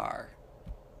we are.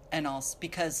 And also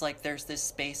because like there's this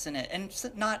space in it, and it's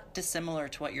not dissimilar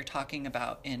to what you're talking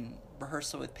about in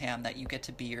rehearsal with Pam, that you get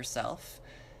to be yourself,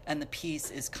 and the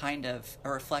piece is kind of a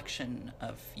reflection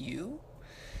of you.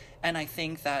 And I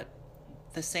think that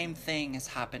the same thing has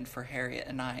happened for Harriet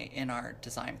and I in our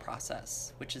design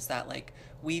process, which is that like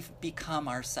we've become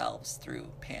ourselves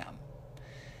through Pam.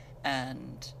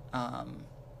 And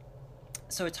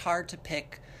so it's hard to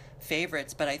pick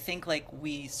favorites, but I think like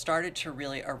we started to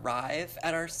really arrive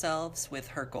at ourselves with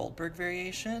her Goldberg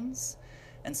variations,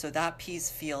 and so that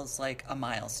piece feels like a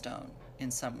milestone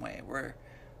in some way, where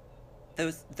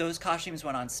those costumes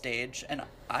went on stage and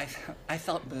I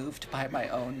felt moved by my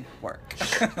own work.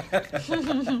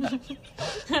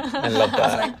 I love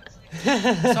that.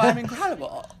 So I'm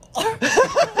incredible.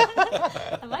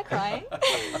 Am I crying?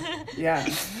 Yeah.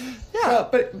 Well,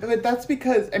 but that's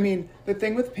because, I mean, the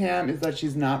thing with Pam is that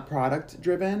she's not product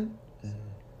driven.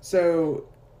 So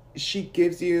she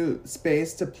gives you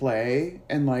space to play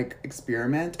and like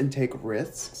experiment and take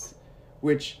risks,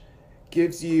 which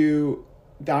gives you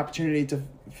the opportunity to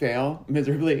fail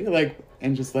miserably, like,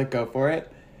 and just like go for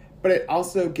it. But it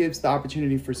also gives the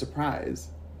opportunity for surprise.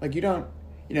 Like you don't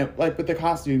you know, like with the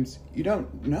costumes, you don't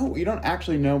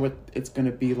actually know what it's going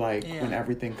to be like when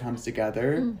everything comes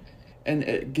together. And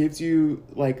it gives you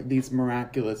like these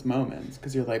miraculous moments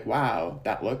because you're like, wow,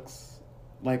 that looks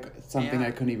like something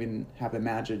I couldn't even have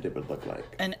imagined it would look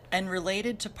like. And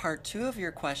related to part 2 of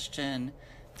your question,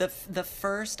 the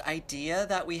first idea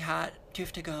that we had, do you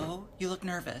have to go? You look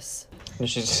nervous. I'm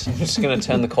just going to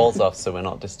turn the calls off so we're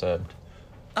not disturbed.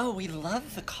 Oh, we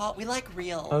love the call. We like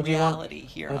real Oh, do you want- reality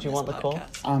here oh, on do you this want the call?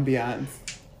 podcast. Ambiance.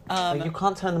 Oh, you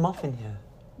can't turn them off in here.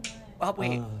 Oh,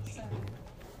 wait.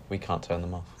 We can't turn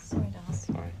them off. Sorry, dolls.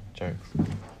 Sorry, jokes.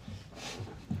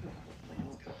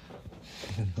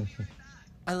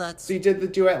 Let's. So you did the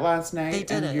duet last night, They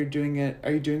did and it. you're doing it.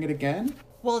 Are you doing it again?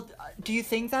 Well, do you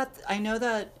think that, I know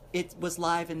that it was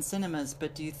live in cinemas,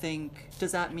 but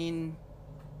does that mean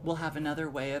we'll have another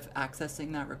way of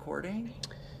accessing that recording?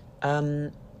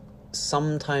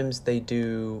 Sometimes they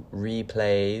do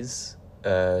replays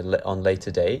on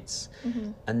later dates,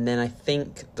 and then I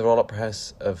think the Royal Opera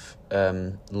House have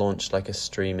launched like a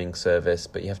streaming service,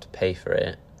 but you have to pay for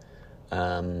it.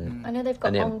 I know they've got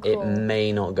And it Encore.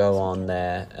 may not go on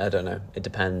there. I don't know. It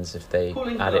depends if they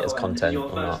Calling add it as hello, and content your or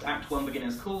first not. Act 1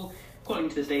 beginners call. Calling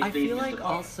to the stage, I please, feel Mr. like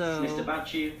Cox, also Mr.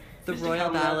 Bachu, the Mr. Royal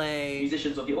Kellner, Ballet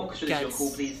musicians of the orchestra, this is your call,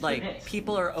 gets, please. like, Hits.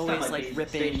 people are always, Stand by, like, please.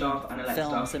 ripping Stage staff and elect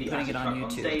films staff and for the putting it on acid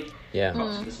truck YouTube. stage. Yeah.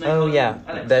 Props to the snow Oh column,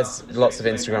 yeah. elect There's staff for the lots of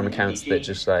smoke Instagram and accounts PG. that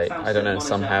just like, Sound I don't know, monitor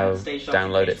somehow and stage staff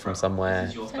download for it from stage somewhere This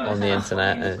is your on on the first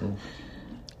internet Act 1 and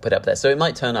put it up there. So it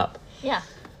might turn up. Yeah.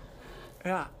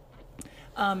 Yeah.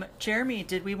 Jeremy,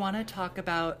 did we want to talk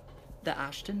about the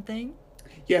Ashton thing?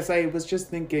 Yes, I was just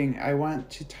thinking. I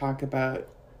want to talk about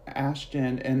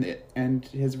Ashton and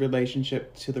his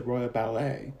relationship to the Royal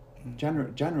Ballet,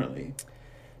 generally.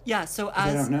 Yeah, so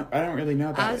 'Cause I don't really know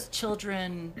about as it.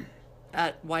 children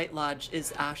at White Lodge,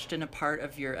 is Ashton a part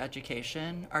of your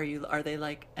education? Are they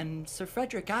like, and Sir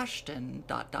Frederick Ashton ...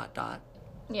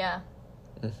 Yeah.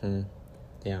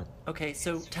 Yeah. Okay,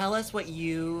 so tell us what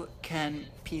you can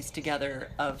piece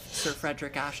together of Sir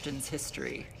Frederick Ashton's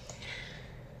history.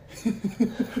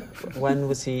 When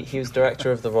was he? He was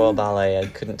director of the Royal Ballet. I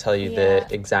couldn't tell you Yeah.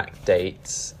 the exact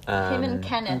dates. Him and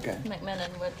Kenneth okay.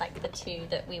 Macmillan were like the two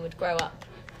that we would grow up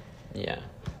Yeah.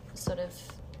 sort of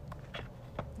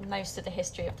most of the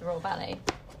history of the Royal Ballet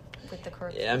with the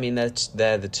choreography. Yeah, I mean,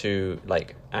 they're the two,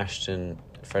 like,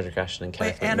 Frederick Ashton and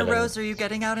Kenneth Wait, Anna Macmillan. Rose, are you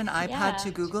getting out an iPad Yeah.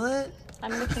 to Google it?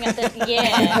 I'm looking at the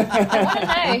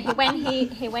I want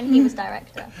to know when he was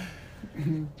director.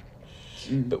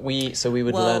 But we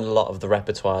would Well- learn a lot of the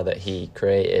repertoire that he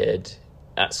created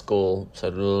at school. So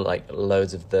like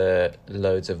loads of the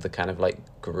kind of like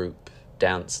group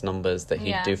dance numbers that he'd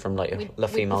Yeah. do from like We'd La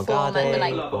Female perform Garde. at the,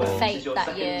 like, or- the This Fate is your that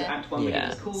second year. Act 1 Yeah.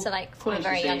 beginners call. So, like, from a Calling to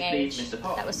very the young stage, age, please, Mr.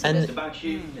 Potts, that was sort And of... Mr.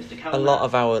 Bachu, Mr. a Kellner, lot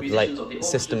of our like musicians of the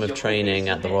orchestra, system this of is your training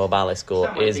call, at the please. Royal Ballet School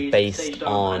Stand by, is please. based Stage staff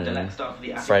and on elect staff for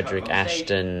the acid Frederick truck on stage.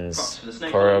 Ashton's Props to the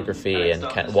snow choreography column, and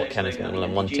elect staff for what the Kenneth smoke and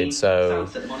Macmillan PG. wanted. So Sound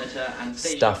set monitor and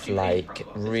stage stuff staff to like props. This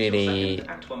is your really second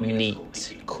Act 1 beginners call, neat,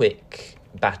 thank you. quick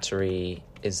battery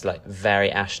is like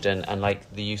very Ashton, and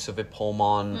like the use of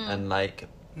epaulement and like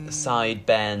the side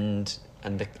bend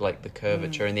and the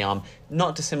curvature in the arm,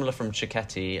 not dissimilar from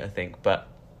Cicchetti, I think, but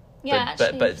Yeah,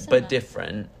 but actually, similar.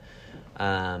 different.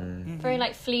 Very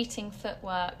like fleeting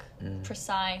footwork,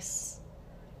 precise,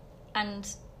 and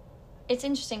it's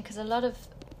interesting because a lot of,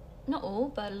 not all,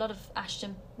 but a lot of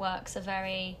Ashton works are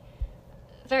very,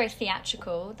 very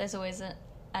theatrical. There's always an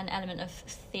element of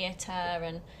theatre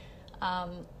and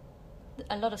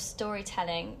a lot of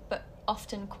storytelling, but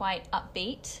often quite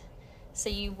upbeat. So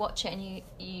you watch it and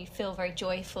you feel very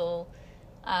joyful.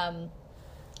 And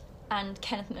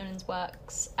Kenneth Macmillan's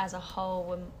works as a whole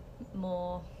were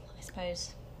more, I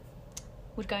suppose,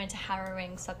 would go into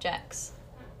harrowing subjects,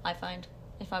 I find,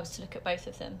 if I was to look at both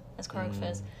of them as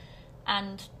choreographers.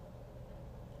 And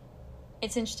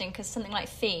it's interesting because something like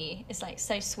Fee is like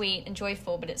so sweet and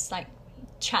joyful, but it's like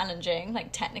challenging,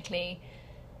 like technically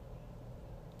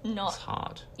not. It's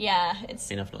hard. Yeah, I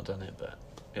mean, I've not done it, but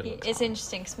it looks it's hard.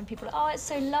 interesting because when people are, oh, it's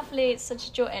so lovely, it's such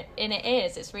a joy, and it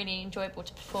is, it's really enjoyable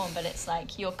to perform, but it's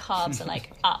like your calves are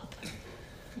like up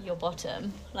your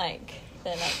bottom, like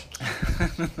they're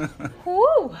like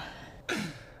whoo.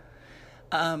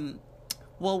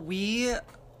 Well, we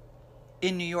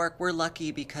in New York, we're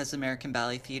lucky because American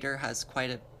Ballet Theatre has quite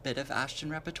a bit of Ashton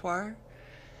repertoire.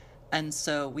 And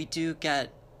so we do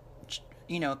get,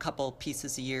 a couple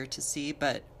pieces a year to see,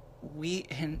 but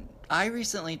I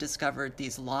recently discovered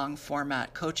these long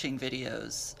format coaching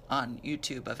videos on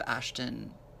YouTube of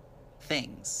Ashton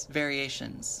things,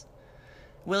 variations.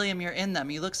 William, you're in them.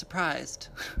 You look surprised.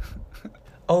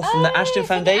 Oh, from the Oh, Ashton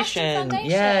from the Ashton Foundation. Foundation.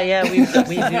 Yeah, we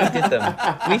did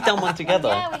them. We've done one together.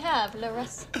 Yeah, we have. Le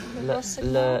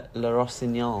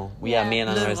Rossignol. Yeah, Yeah. me and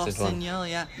Le Anna did one. Rossignol,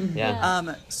 yeah.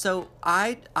 Yeah. So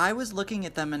I was looking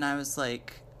at them and I was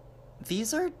like,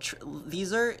 these are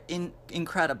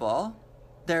incredible.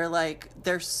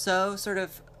 They're so sort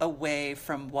of away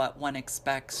from what one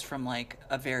expects from like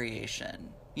a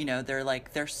variation. You know,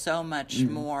 they're so much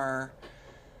more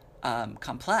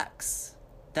complex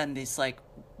than these like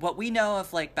what we know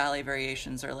of like ballet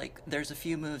variations are like there's a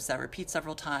few moves that repeat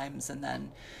several times and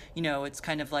then, you know, it's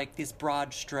kind of like these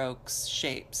broad strokes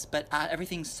shapes, but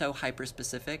everything's so hyper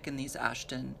specific in these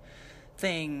Ashton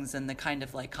things, and the kind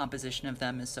of like composition of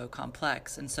them is so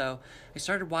complex. And so I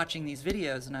started watching these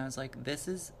videos and I was like, this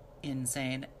is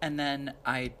insane. And then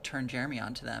I turned Jeremy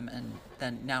onto them, and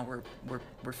then now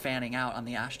we're fanning out on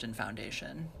the Ashton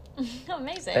Foundation. Oh,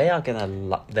 amazing. They are gonna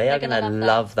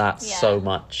love that Yeah. so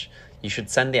much. You should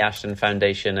send the Ashton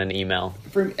Foundation an email.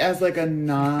 As like a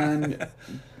non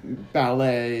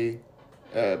ballet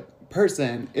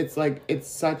person, it's like it's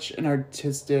such an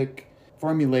artistic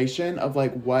formulation of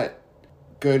like what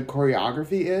good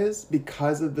choreography is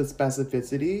because of the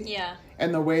specificity. Yeah.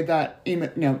 And the way that, you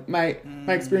know, my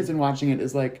experience in watching it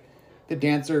is like the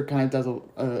dancer kind of does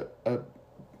a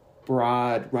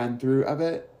broad run through of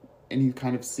it, and you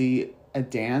kind of see a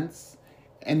dance,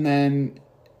 and then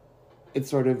it's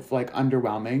sort of like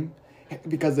underwhelming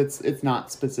because it's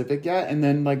not specific yet, and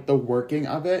then like the working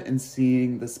of it and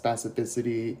seeing the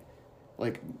specificity,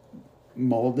 like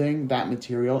molding that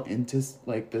material into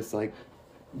like this like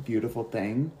beautiful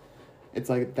thing. It's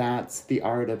like that's the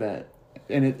art of it,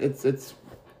 and it's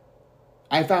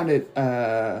I found it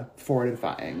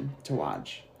fortifying to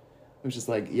watch. It was just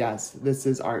like, yes, this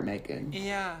is art making.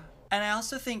 Yeah. And I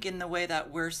also think in the way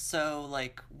that we're so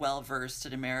like well versed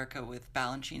in America with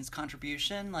Balanchine's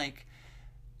contribution, like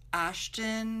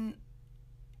Ashton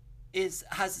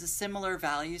has a similar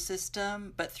value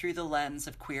system, but through the lens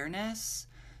of queerness.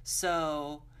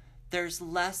 So there's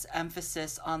less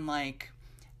emphasis on like,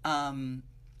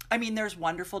 I mean, there's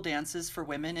wonderful dances for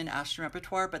women in Ashton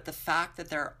repertoire, but the fact that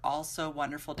there are also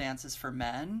wonderful dances for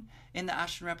men in the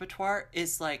Ashton repertoire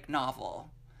is like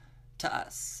novel to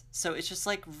us. So it's just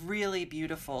like really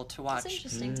beautiful to watch. It's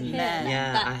interesting to hear men.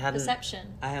 Yeah, that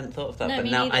perception. I hadn't thought of that, No, but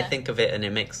me now I neither. think of it and it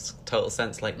makes total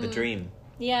sense. Like The Dream,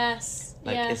 Yes.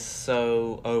 like yeah. it's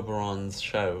so Oberon's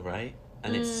show, right?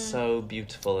 And it's so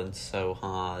beautiful and so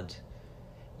hard.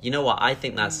 You know what? I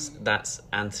think that's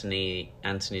Anthony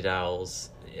Dowell's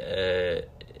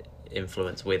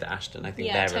influence with Ashton. I think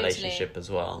Yeah, their totally. relationship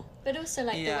as well. But also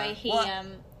like Yeah. the way he What-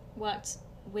 worked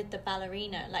with the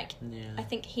ballerina. Like Yeah. I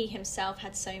think he himself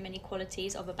had so many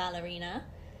qualities of a ballerina.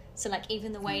 So like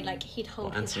even the way like he'd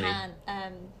hold Well, his Anthony.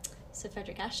 hand, Sir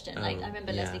Frederick Ashton. Like Oh, I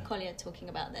remember yeah. Leslie Collier talking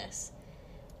about this,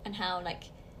 and how like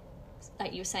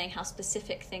you were saying how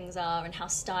specific things are and how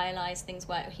stylized things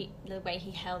were. The way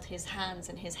he held his hands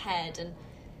and his head and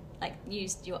like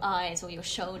used your eyes or your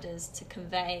shoulders to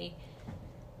convey,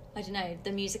 I don't know, the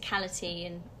musicality.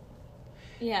 And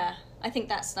yeah, I think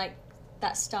that's like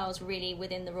that style's really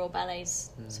within the Royal Ballet's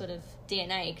sort of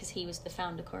DNA, because he was the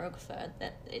founder choreographer,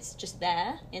 that it's just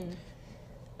there in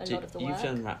a lot of the work. You've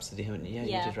done Rhapsody, haven't you? Yeah,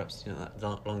 Yeah. you did Rhapsody not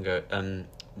that long ago.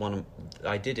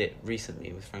 I did it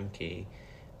recently with Frankie.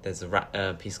 There's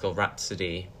a piece called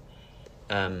Rhapsody.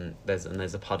 There's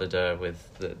a pas de deux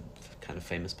with the kind of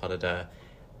famous pas de deux,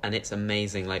 and it's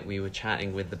amazing. Like we were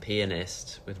chatting with the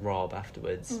pianist, with Rob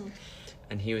afterwards,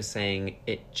 and he was saying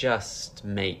it just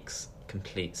makes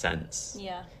complete sense.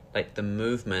 Yeah. Like the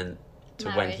movement to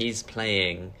when Married. he's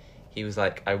playing, he was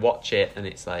like, I watch it and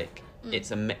it's like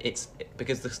it's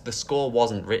because the score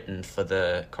wasn't written for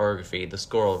the choreography. The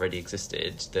score already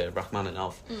existed, the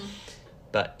Rachmaninoff.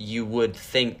 But you would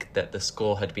think that the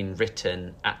score had been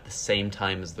written at the same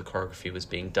time as the choreography was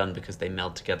being done, because they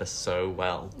meld together so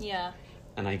well. Yeah.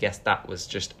 And I guess that was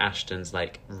just Ashton's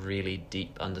like really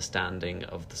deep understanding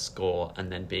of the score, and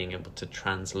then being able to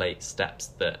translate steps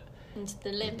that Into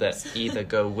the limbs. that either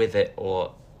go with it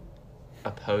or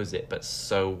oppose it, but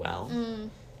so well.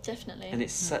 Definitely. And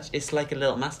it's like a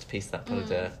little masterpiece, that pas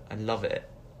de deux. I love it.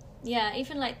 Yeah,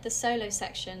 even like the solo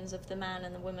sections of the man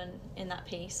and the woman in that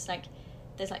piece, like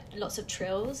there's like lots of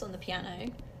trills on the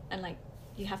piano, and like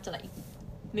you have to like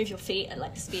move your feet at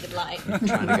like the speed of light, Trying to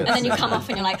get and then you come off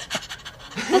and you're like,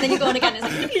 and then you go on again, and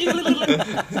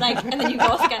it's like, like, and then you go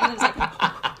off again, and it's like,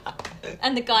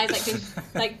 and the guys like do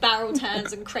like barrel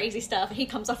turns and crazy stuff, and he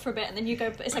comes off for a bit, and then you go.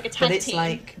 It's like a tag But it's team.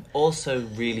 like also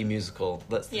really musical.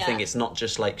 That's the Yeah. thing. It's not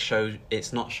just like show.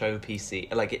 It's not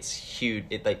showpiecey. Like it's huge.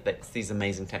 It's these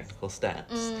amazing technical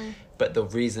steps. But the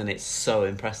reason it's so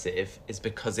impressive is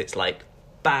because it's like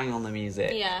bang on the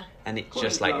music. Yeah. And it's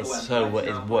just like it's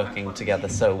working together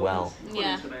so well.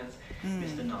 Yeah.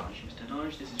 Mr.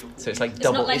 Naj, this is your So it's like It's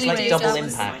double. not like It's you like do double that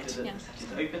was- impact. Yeah.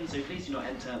 Open, so please do not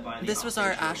enter via the This was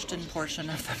our upstage door. Ashton portion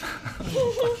of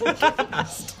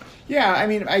the Yeah, I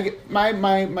mean,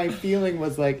 my feeling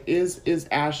was like, is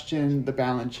Ashton the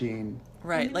Balanchine?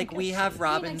 Right, like we have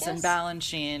Robbins and guess.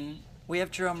 Balanchine. We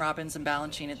have Jerome Robbins and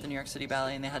Balanchine at the New York City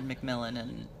Ballet, and they had Macmillan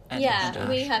and Yeah, Ashton.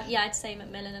 we have. Yeah, I'd say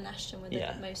Macmillan and Ashton were the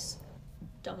Yeah. most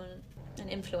dominant and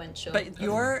influential. But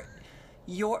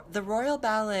the Royal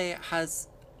Ballet has,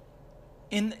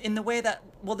 in the way that,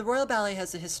 well, the Royal Ballet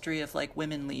has a history of like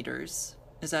women leaders.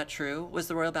 Is that true? Was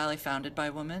the Royal Ballet founded by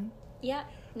women? yeah,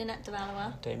 Ninette de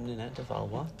Valois, Dame Ninette de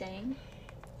Valois. Dane.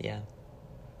 Yeah.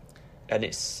 And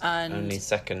its And- only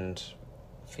second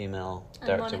female And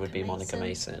director would Monica be Monica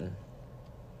Mason. Mason.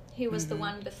 Who was the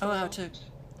one before Oh,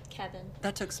 Kevin?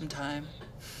 that took some time.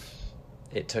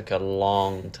 It took a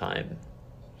long time.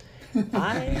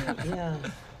 Yeah.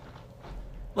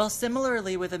 Well,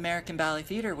 similarly with American Ballet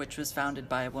Theater, which was founded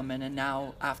by a woman, and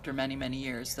now after many, many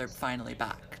years, they're finally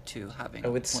back to having.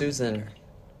 Oh, with women Susan. theater.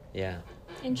 Yeah.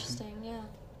 Interesting. Yeah.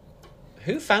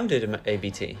 Who founded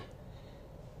ABT?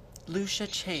 Lucia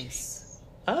Chase.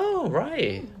 Oh,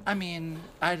 right. I mean,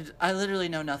 I literally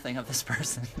know nothing of this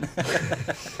person.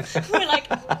 We're like,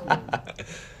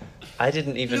 I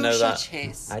didn't even know Lucia that.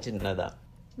 Chase. I didn't know that.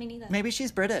 me neither. Maybe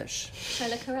she's British. Shall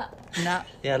I look her up? No.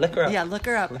 Yeah, look her up. Yeah, look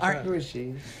her up. Look her up. Who is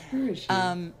she? Who is she?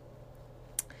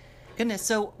 Goodness.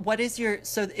 So,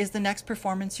 is the next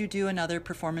performance you do another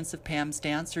performance of Pam's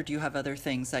Dance, or do you have other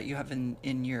things that you have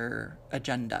in your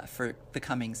agenda for the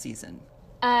coming season?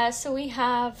 So we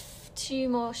have 2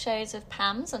 more shows of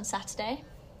Pam's on Saturday,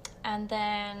 and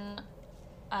then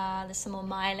there's some more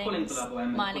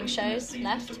miling shows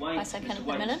left by Sir Kenneth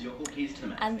Macmillan,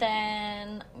 and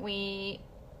then we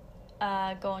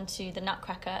go on to the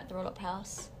Nutcracker at the Royal Opera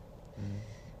House,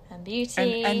 and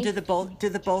Beauty. And do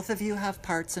the both of you have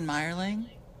parts in Meyerling?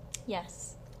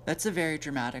 Yes, That's a very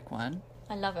dramatic one.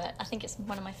 I love it. I think it's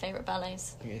one of my favorite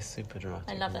ballets. It's super dramatic.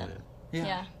 I love isn't it. Yeah.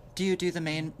 Yeah. Do you do the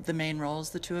main roles,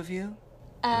 the two of you?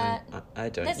 I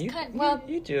don't. That's You, kind- you- well-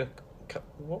 you do.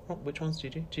 Which ones do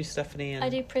you do? Do you Stephanie and? I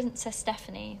do Princess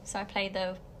Stephanie, so I play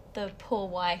the poor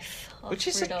wife of Which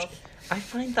is Rudolph. I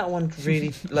find that one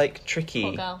really like tricky.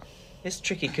 Poor girl. It's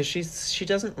tricky because she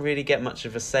doesn't really get much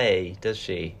of a say, does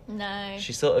she? No.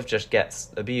 She sort of just gets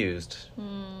abused.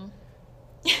 Hmm.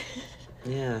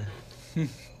 Yeah.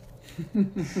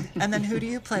 And then who do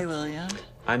you play, William?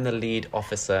 I'm the lead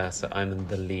officer, so I'm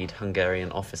the lead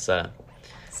Hungarian officer.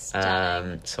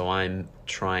 Stunning. So I'm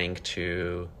trying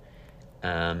to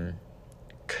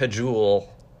cajole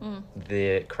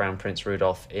the Crown Prince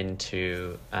Rudolph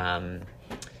into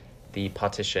the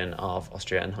partition of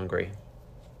Austria and Hungary.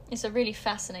 It's a really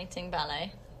fascinating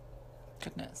ballet.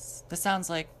 Goodness, this sounds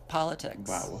like politics.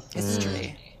 Wow.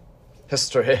 History.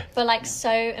 History. But like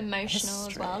so emotional as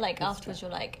History. well. Like afterwards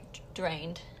you're like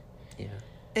drained. Yeah.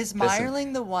 Is There's some-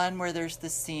 Meyerling the one where there's the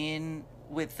scene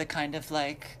with the kind of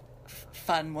like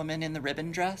fun woman in the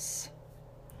ribbon dress?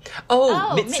 Oh,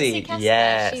 Oh, Mitzi. Mitzi Casper.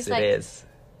 Yes, She's it like- is.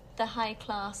 The high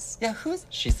class. Yeah, who's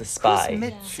She's the spy.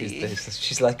 Mitzi?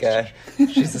 She's like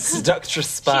she's a seductress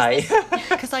spy.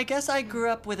 Because I guess I grew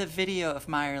up with a video of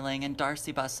Meyerling, and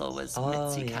Darcy Bustle was Oh,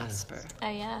 Mitzi yeah. Casper. Oh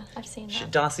yeah, I've seen that.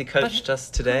 Darcy coached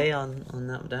us today on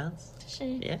that dance. Does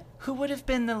she? Yeah. Who would have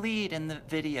been the lead in the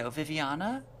video?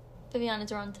 Viviana? Viviana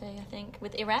Durante, I think,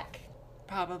 with Iraq.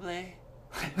 Probably.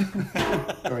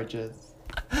 Gorgeous.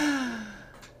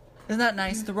 Isn't that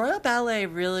nice? The Royal Ballet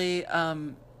really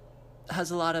has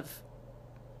a lot of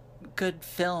good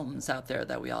films out there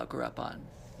that we all grew up on.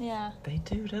 Yeah. They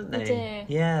do, don't They they?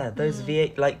 do. Yeah, those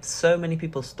like so many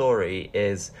people's story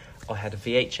is, I had a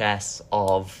VHS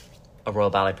of a Royal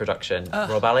Ballet production,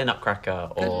 Royal Ballet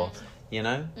Nutcracker, or you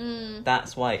know,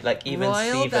 that's why. Like even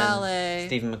Royal Ballet.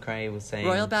 Stephen McRae was saying,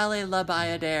 Royal Ballet La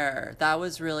Bayadere. That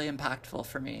was really impactful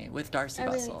for me with Darcy Oh,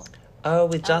 really? Bustle. oh,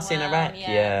 with Darcy wow, in Iraq,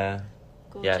 yeah. yeah,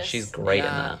 Gorgeous. she's great in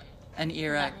Yeah. that. And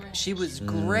Iraq. Right. She was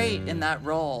great in that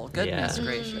role. Goodness Yeah.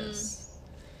 gracious.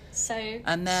 So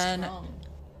And then- strong.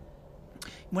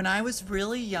 When I was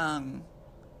really young,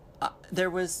 there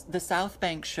was the South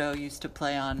Bank show used to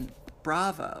play on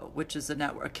Bravo, which is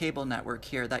a cable network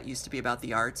here that used to be about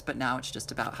the arts, but now it's just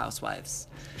about housewives.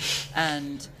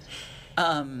 And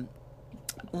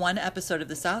one episode of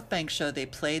the South Bank show, they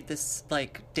played this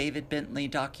like David Bentley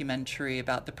documentary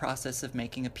about the process of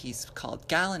making a piece called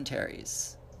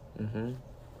Galanteries. Mm-hmm.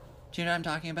 Do you know what I'm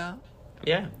talking about?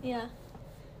 Yeah. Yeah.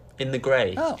 In the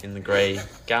grey. Oh. In the grey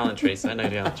gallantries. I know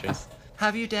gallantries.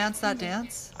 Have you danced that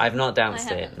dance? I've not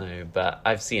danced I it, haven't. no, but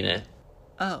I've seen it.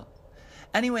 Oh.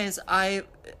 Anyways, I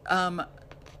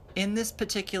in this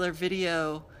particular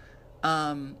video,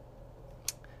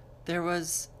 there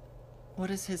was, what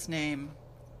is his name?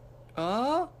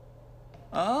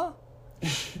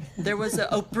 There was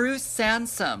Bruce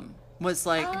Sansom was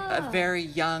like a very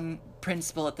young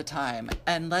principal at the time,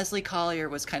 and Leslie Collier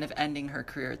was kind of ending her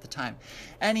career at the time.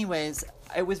 Anyways,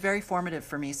 it was very formative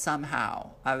for me somehow.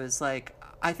 I was like,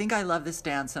 I think I love this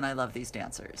dance and I love these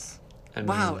dancers. I mean,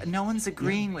 Wow, no one's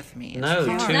agreeing with me. It's No,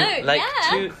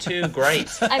 hard. two great.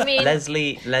 I mean-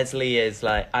 Leslie is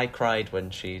like, I cried when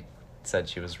she said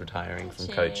she was retiring from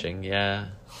she? coaching. Yeah,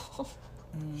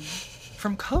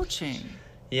 From coaching.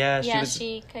 yeah, Yeah, was.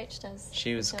 she coached us.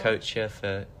 She was So- coach here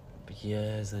for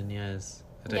years and years.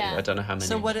 Yeah. I don't know how many.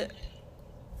 So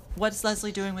what's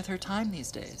Leslie doing with her time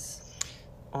these days?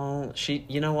 Oh,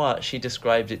 you know what? She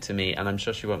described it to me, and I'm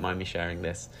sure she won't mind me sharing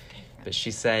this. But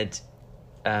she said,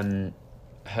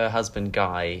 her husband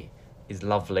Guy is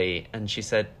lovely, and she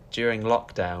said during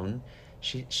lockdown,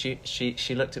 she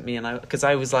looked at me and because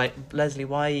I was like, Leslie,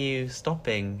 why are you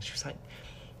stopping? She was like,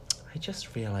 I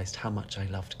just realised how much I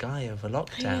loved Guy over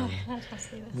lockdown. Yeah, I'd have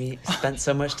to do this. We spent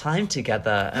so much time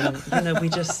together, and we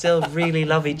just still really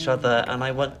love each other, and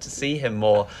I want to see him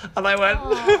more. And I went,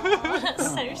 Aw, that's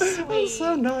so sweet. that's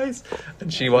so nice.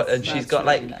 And she's That's got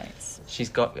really like nice. she's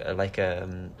got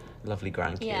lovely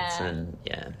grandkids, Yeah. and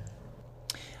yeah.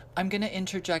 I'm going to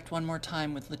interject one more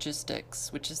time with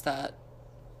logistics, which is that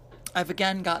I've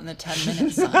again gotten the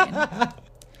 10-minute sign.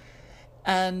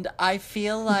 And I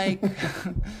feel like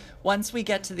once we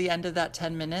get to the end of that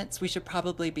 10 minutes, we should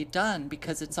probably be done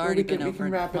because it's already been we over.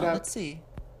 can wrap it well, up. Let's see.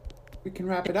 We can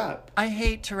wrap it up. I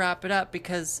hate to wrap it up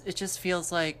because it just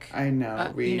feels like I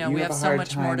know. we you have a so hard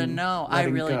much more to time know. I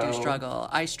letting really do go. struggle.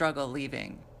 I struggle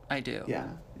leaving. I do. Yeah.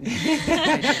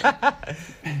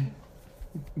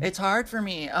 It's hard for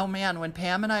me. Oh man, when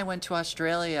Pam and I went to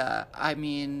Australia, I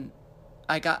mean,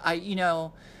 I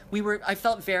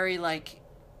felt very like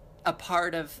a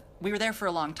part of, we were there for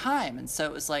a long time. And so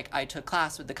it was like, I took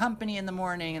class with the company in the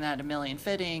morning and I had a million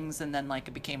fittings. And then like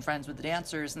I became friends with the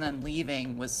dancers, and then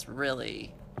leaving was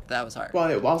really, that was hard. Well,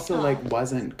 it also like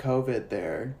wasn't COVID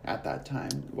there at that time,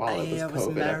 while it was Yeah,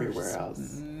 COVID everywhere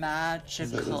else.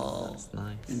 Magical. That's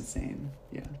nice. Insane.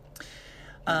 Yeah.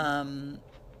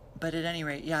 But at any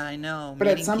rate, yeah, I know. But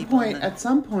at meeting some people point, and at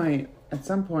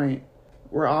some point,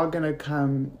 we're all gonna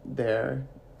come there,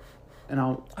 and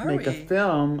I'll Are make a we?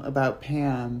 film about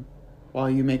Pam, while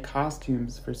you make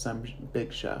costumes for some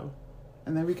big show,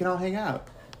 and then we can all hang out.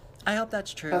 I hope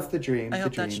that's true. That's the dream. I the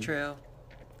hope that's dream.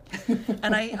 true.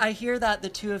 And I hear that the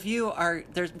two of you are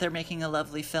they're making a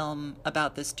lovely film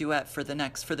about this duet for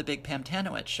the big Pam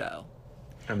Tanowitz show.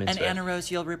 I'm into And it. Anna Rose,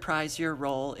 you'll reprise your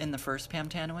role in the first Pam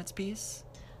Tanowitz piece.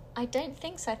 I don't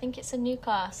think so. I think it's a new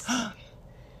cast.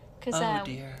 Because Oh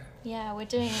dear. yeah, we're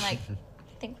doing like,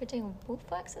 I think we're doing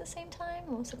Wolfworks at the same time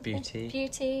or something. Beauty,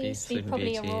 Sleep Sleeping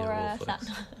probably Beauty, Aurora. or If that,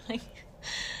 Wolfworks. like,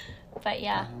 but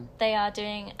yeah, they are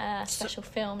doing a special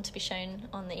film to be shown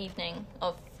on the evening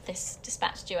of this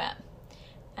Dispatch duet,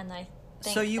 and I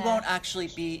think So you they're- won't actually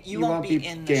be You won't be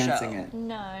in the dancing show. it.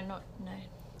 No, no,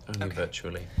 Only Okay.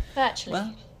 virtually. virtually.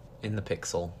 Well, In the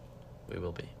pixel, we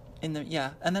will be. and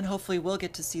then hopefully we'll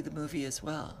get to see the movie as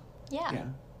well. yeah. Yeah.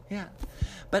 Yeah,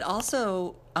 but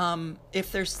also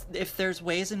if there's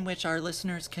ways in which our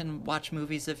listeners can watch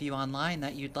movies of you online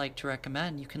that you'd like to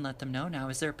recommend, you can let them know now.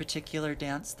 Is there a particular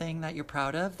dance thing that you're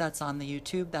proud of that's on the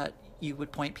YouTube that you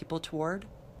would point people toward?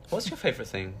 What's your favourite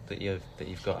thing that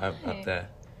you've got up Oh. there?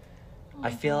 Oh I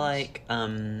my feel gosh. like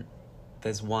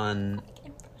there's one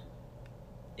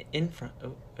in front.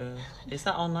 Is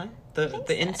that online? I think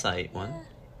The so. Insight one. Yeah.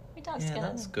 We danced Yeah, together.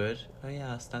 that's good. Oh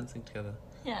yeah, us dancing together.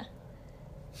 Yeah.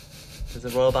 There's a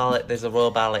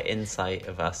Royal Ballet Insight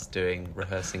of us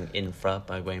rehearsing Infra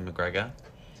by Wayne McGregor.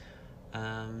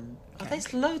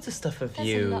 There's loads of stuff of There's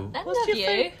you. a lot. I What's love your you.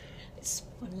 favourite?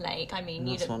 Swan Lake. I mean,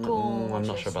 you That's look one. gorgeous. I'm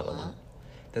not sure about that in one.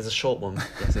 There's a short one,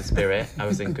 Blessed Spirit. I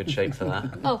was in good shape for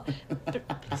that. Oh,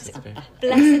 Blessed Spirit.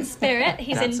 Blessed Spirit.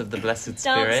 He's Dance in of the Blessed Dance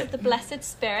Spirit. of the Blessed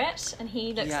Spirit, and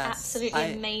he looks Yes,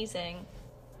 absolutely amazing.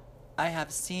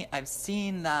 I've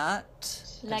seen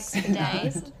that. Legs for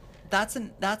days. That's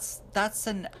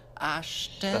an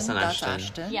Ashton. That's an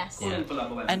Ashton. Yes. Calling for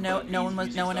Love Away. And no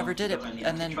one ever did it. Behind the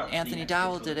And then attic truck for Anthony the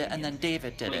Dowell exit did of it, and then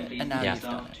David did Calling it, the and now Yeah. you've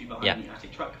done staff it. to behind Yeah. the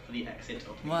attic truck for the exit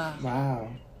of the Wow.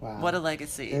 Wow. What a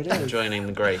legacy. There it is. Joining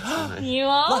the greats. aren't they? You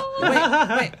are? Look,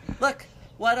 wait, look.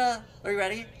 What a, are you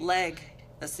ready? Leg.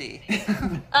 Let's see.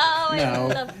 Oh, I No.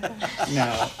 love that.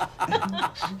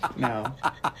 No.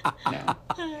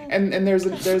 And there's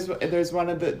one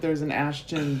of the there's an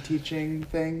Ashton teaching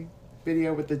thing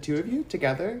video with the two of you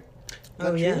together. Is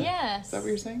Oh, that yeah. true? Yes. Is that what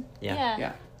you're saying? Yeah.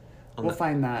 Yeah. On We'll the-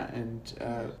 find that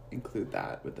and include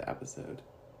that with the episode.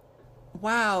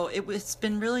 Wow, it's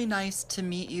been really nice to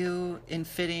meet you in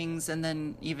fittings, and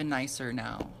then even nicer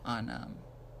now on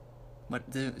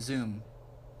Zoom.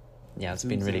 Yeah, it's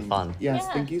been really fun. Yes,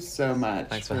 Yeah. thank you so much.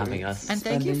 Thanks for having us. And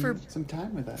thank you spending for- some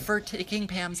time with us. For taking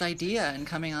Pam's idea and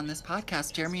coming on this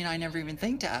podcast. Jeremy and I never even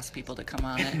think to ask people to come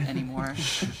on it anymore.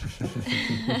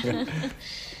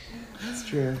 It's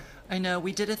true. I know,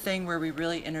 we did a thing where we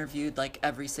really interviewed like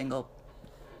every single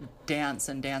dance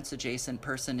and dance adjacent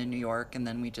person in New York, and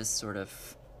then we just sort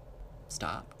of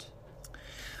stopped.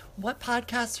 What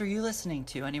podcasts are you listening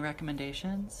to? Any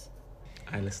recommendations?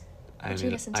 I listen. What do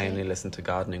you listen to? I only listen to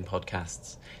gardening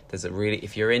podcasts. There's a really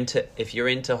if you're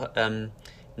into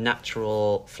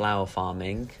natural flower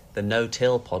farming, the No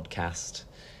Till podcast.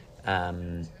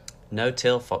 No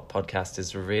Till podcast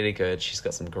is really good. She's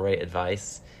got some great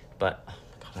advice. But oh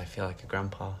my god, I feel like a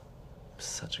grandpa. I'm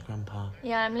such a grandpa.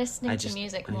 Yeah, I'm listening to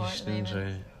music more at the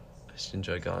moment. I just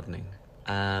enjoy gardening.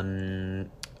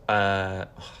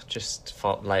 Just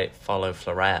follow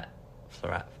Florette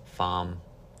Farm.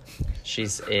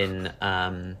 She's in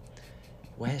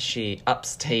where's she?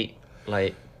 Upstate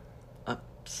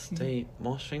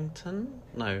Washington?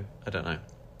 No, I don't know.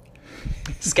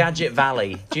 Skagit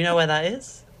Valley. Do you know where that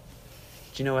is?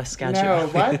 Do you know where Skagit No,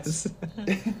 Valley what? is?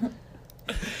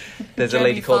 There's Jeremy,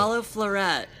 a lady called follow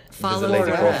Florette. There's a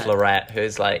lady called Florette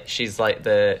who's like she's like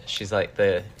the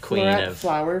queen Florette of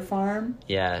Flower Farm.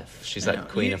 yeah, she's like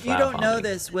queen you, of flower You don't know farming.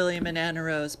 this, William and Anna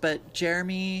Rose, but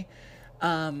Jeremy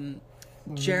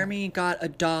got a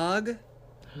dog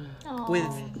Aw.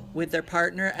 with their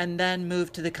partner, and then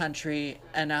moved to the country,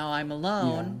 and now I'm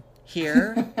alone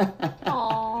here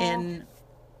Aw. in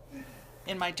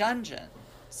my dungeon.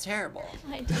 It's terrible.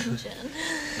 My dungeon.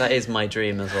 That is my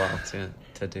dream as well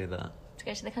to do that. To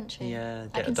go to the country. Yeah,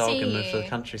 I get a can dog see and move to the you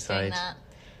countryside. doing that.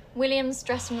 William's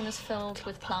dressing room is filled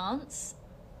with plants.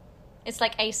 It's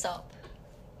like Aesop.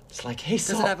 It's like, hey,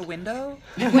 Does it have a window?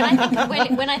 When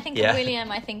I think of Yeah. of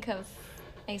William, I think of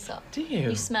Aesop. Do you?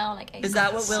 You smell like Aesop. Is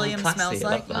that what So William classy, smells I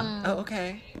like? love that. Oh,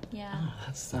 okay. Yeah.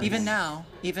 That's Nice. Even now.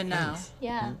 Thanks.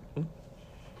 Yeah.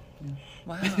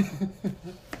 Wow.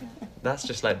 That's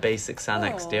just like basic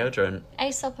Sanex Oh. deodorant.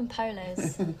 Aesop and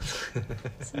polos.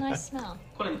 It's a nice smell.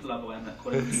 Calling for Love Away.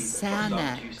 Calling for Xanax.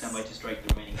 staff to stand by to straighten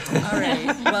the remaining All right.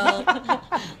 Well,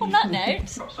 On that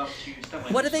note, prop staff to stand by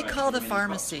What to do they straighten call the the remaining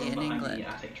props pharmacy from in behind England? the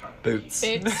attic truck. Boots.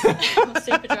 boots or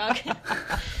Superdrug.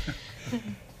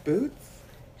 Boots?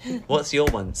 What's your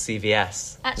one?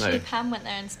 CVS. Actually, No. Pam went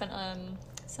there and spent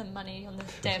some money on the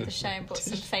day of the show and bought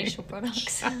some facial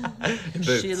products.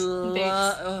 Boots.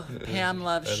 Pam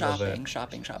loves I love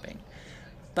shopping.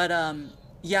 But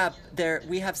yeah,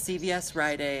 we have CVS,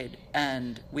 Rite Aid,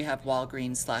 and we have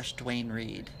Walgreens / Dwayne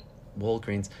Reed.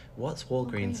 Walgreens. What's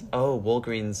Walgreens? Walgreens. Oh,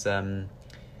 Walgreens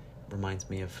reminds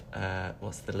me of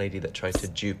what's the lady that tried to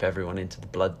dupe everyone into the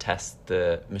blood test,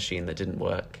 the machine that didn't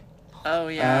work. Oh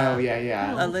yeah. Oh,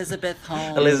 yeah. Elizabeth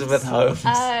Holmes. Elizabeth Holmes. Oh.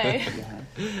 Yeah.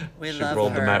 We She love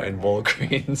rolled her. them out in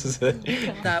Walgreens.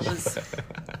 That was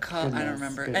called, I don't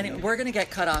remember. Anyway, we're gonna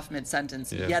get cut off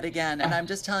mid-sentence Yeah. yet again, and I'm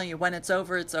just telling you, when it's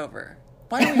over, it's over.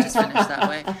 Why don't we just finish that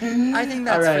way? I think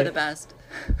that's All for right. the best.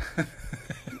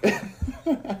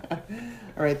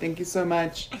 All right, thank you so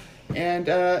much. And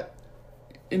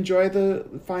enjoy the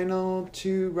final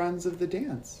 2 runs of the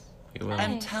dance. We will.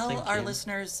 And tell Thank our you.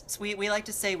 listeners, we like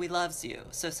to say we loves you,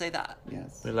 so say that.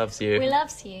 Yes. We loves you. We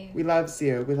loves you. We loves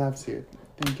you. We loves you.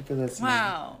 Thank you for listening.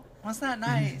 Wow, wasn't that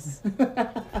nice?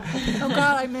 Oh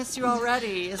God, I miss you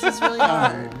already. This is really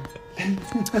hard.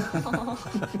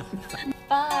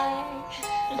 Bye.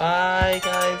 Bye,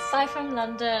 guys. Bye from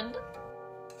London.